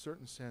 in a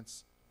certain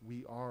sense,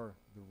 we are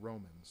the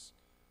Romans,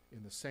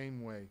 in the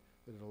same way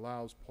that it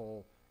allows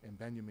Paul and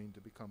Benjamin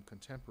to become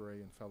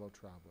contemporary and fellow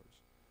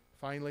travelers.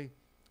 Finally,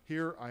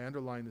 here I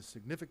underline the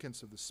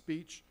significance of the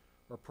speech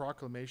or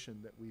proclamation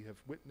that we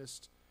have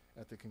witnessed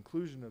at the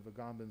conclusion of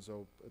Agamben's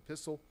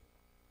epistle,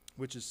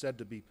 which is said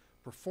to be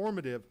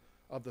performative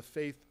of the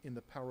faith in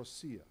the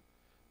parousia.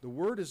 The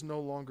word is no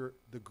longer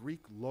the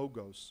Greek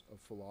logos of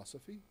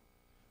philosophy,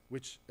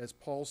 which, as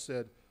Paul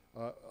said,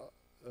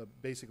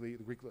 basically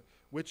the Greek,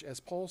 which, as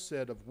Paul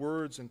said of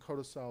words and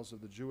codicils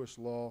of the Jewish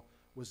law,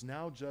 was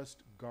now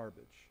just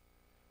garbage.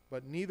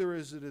 But neither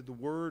is it the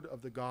word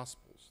of the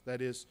Gospels,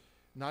 that is,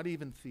 not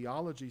even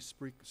theology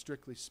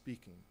strictly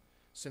speaking,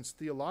 since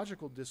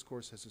theological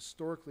discourse has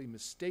historically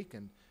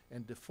mistaken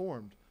and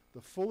deformed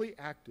the fully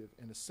active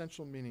and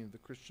essential meaning of the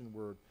Christian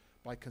word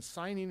by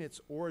consigning its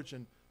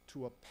origin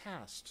to a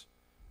past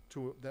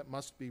that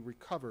must be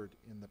recovered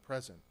in the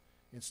present,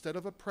 instead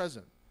of a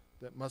present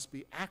that must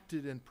be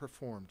acted and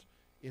performed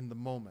in the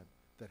moment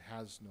that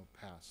has no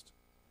past,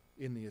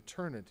 in the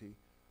eternity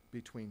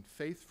between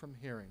faith from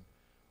hearing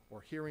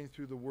or hearing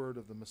through the word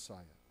of the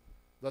Messiah.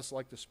 Thus,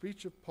 like the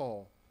speech of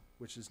Paul,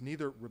 which is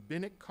neither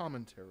rabbinic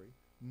commentary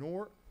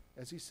nor,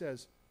 as he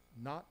says,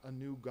 not a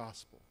new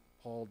gospel.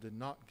 Paul did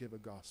not give a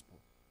gospel.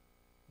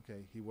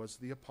 Okay, he was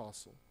the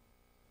apostle.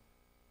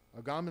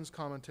 Agamben's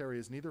commentary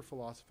is neither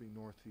philosophy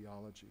nor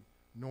theology,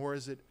 nor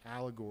is it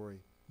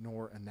allegory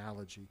nor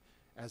analogy,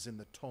 as in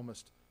the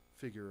Thomist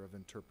figure of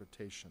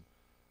interpretation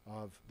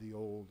of the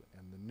old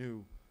and the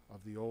new,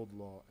 of the old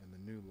law and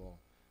the new law,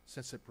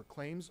 since it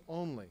proclaims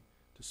only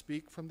to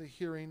speak from the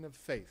hearing of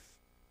faith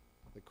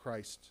that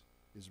Christ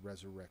is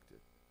resurrected,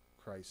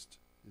 Christ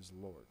is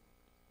Lord,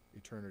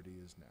 eternity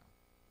is now.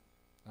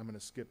 I'm going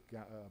to skip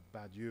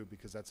Badiou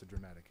because that's a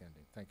dramatic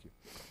ending. Thank you.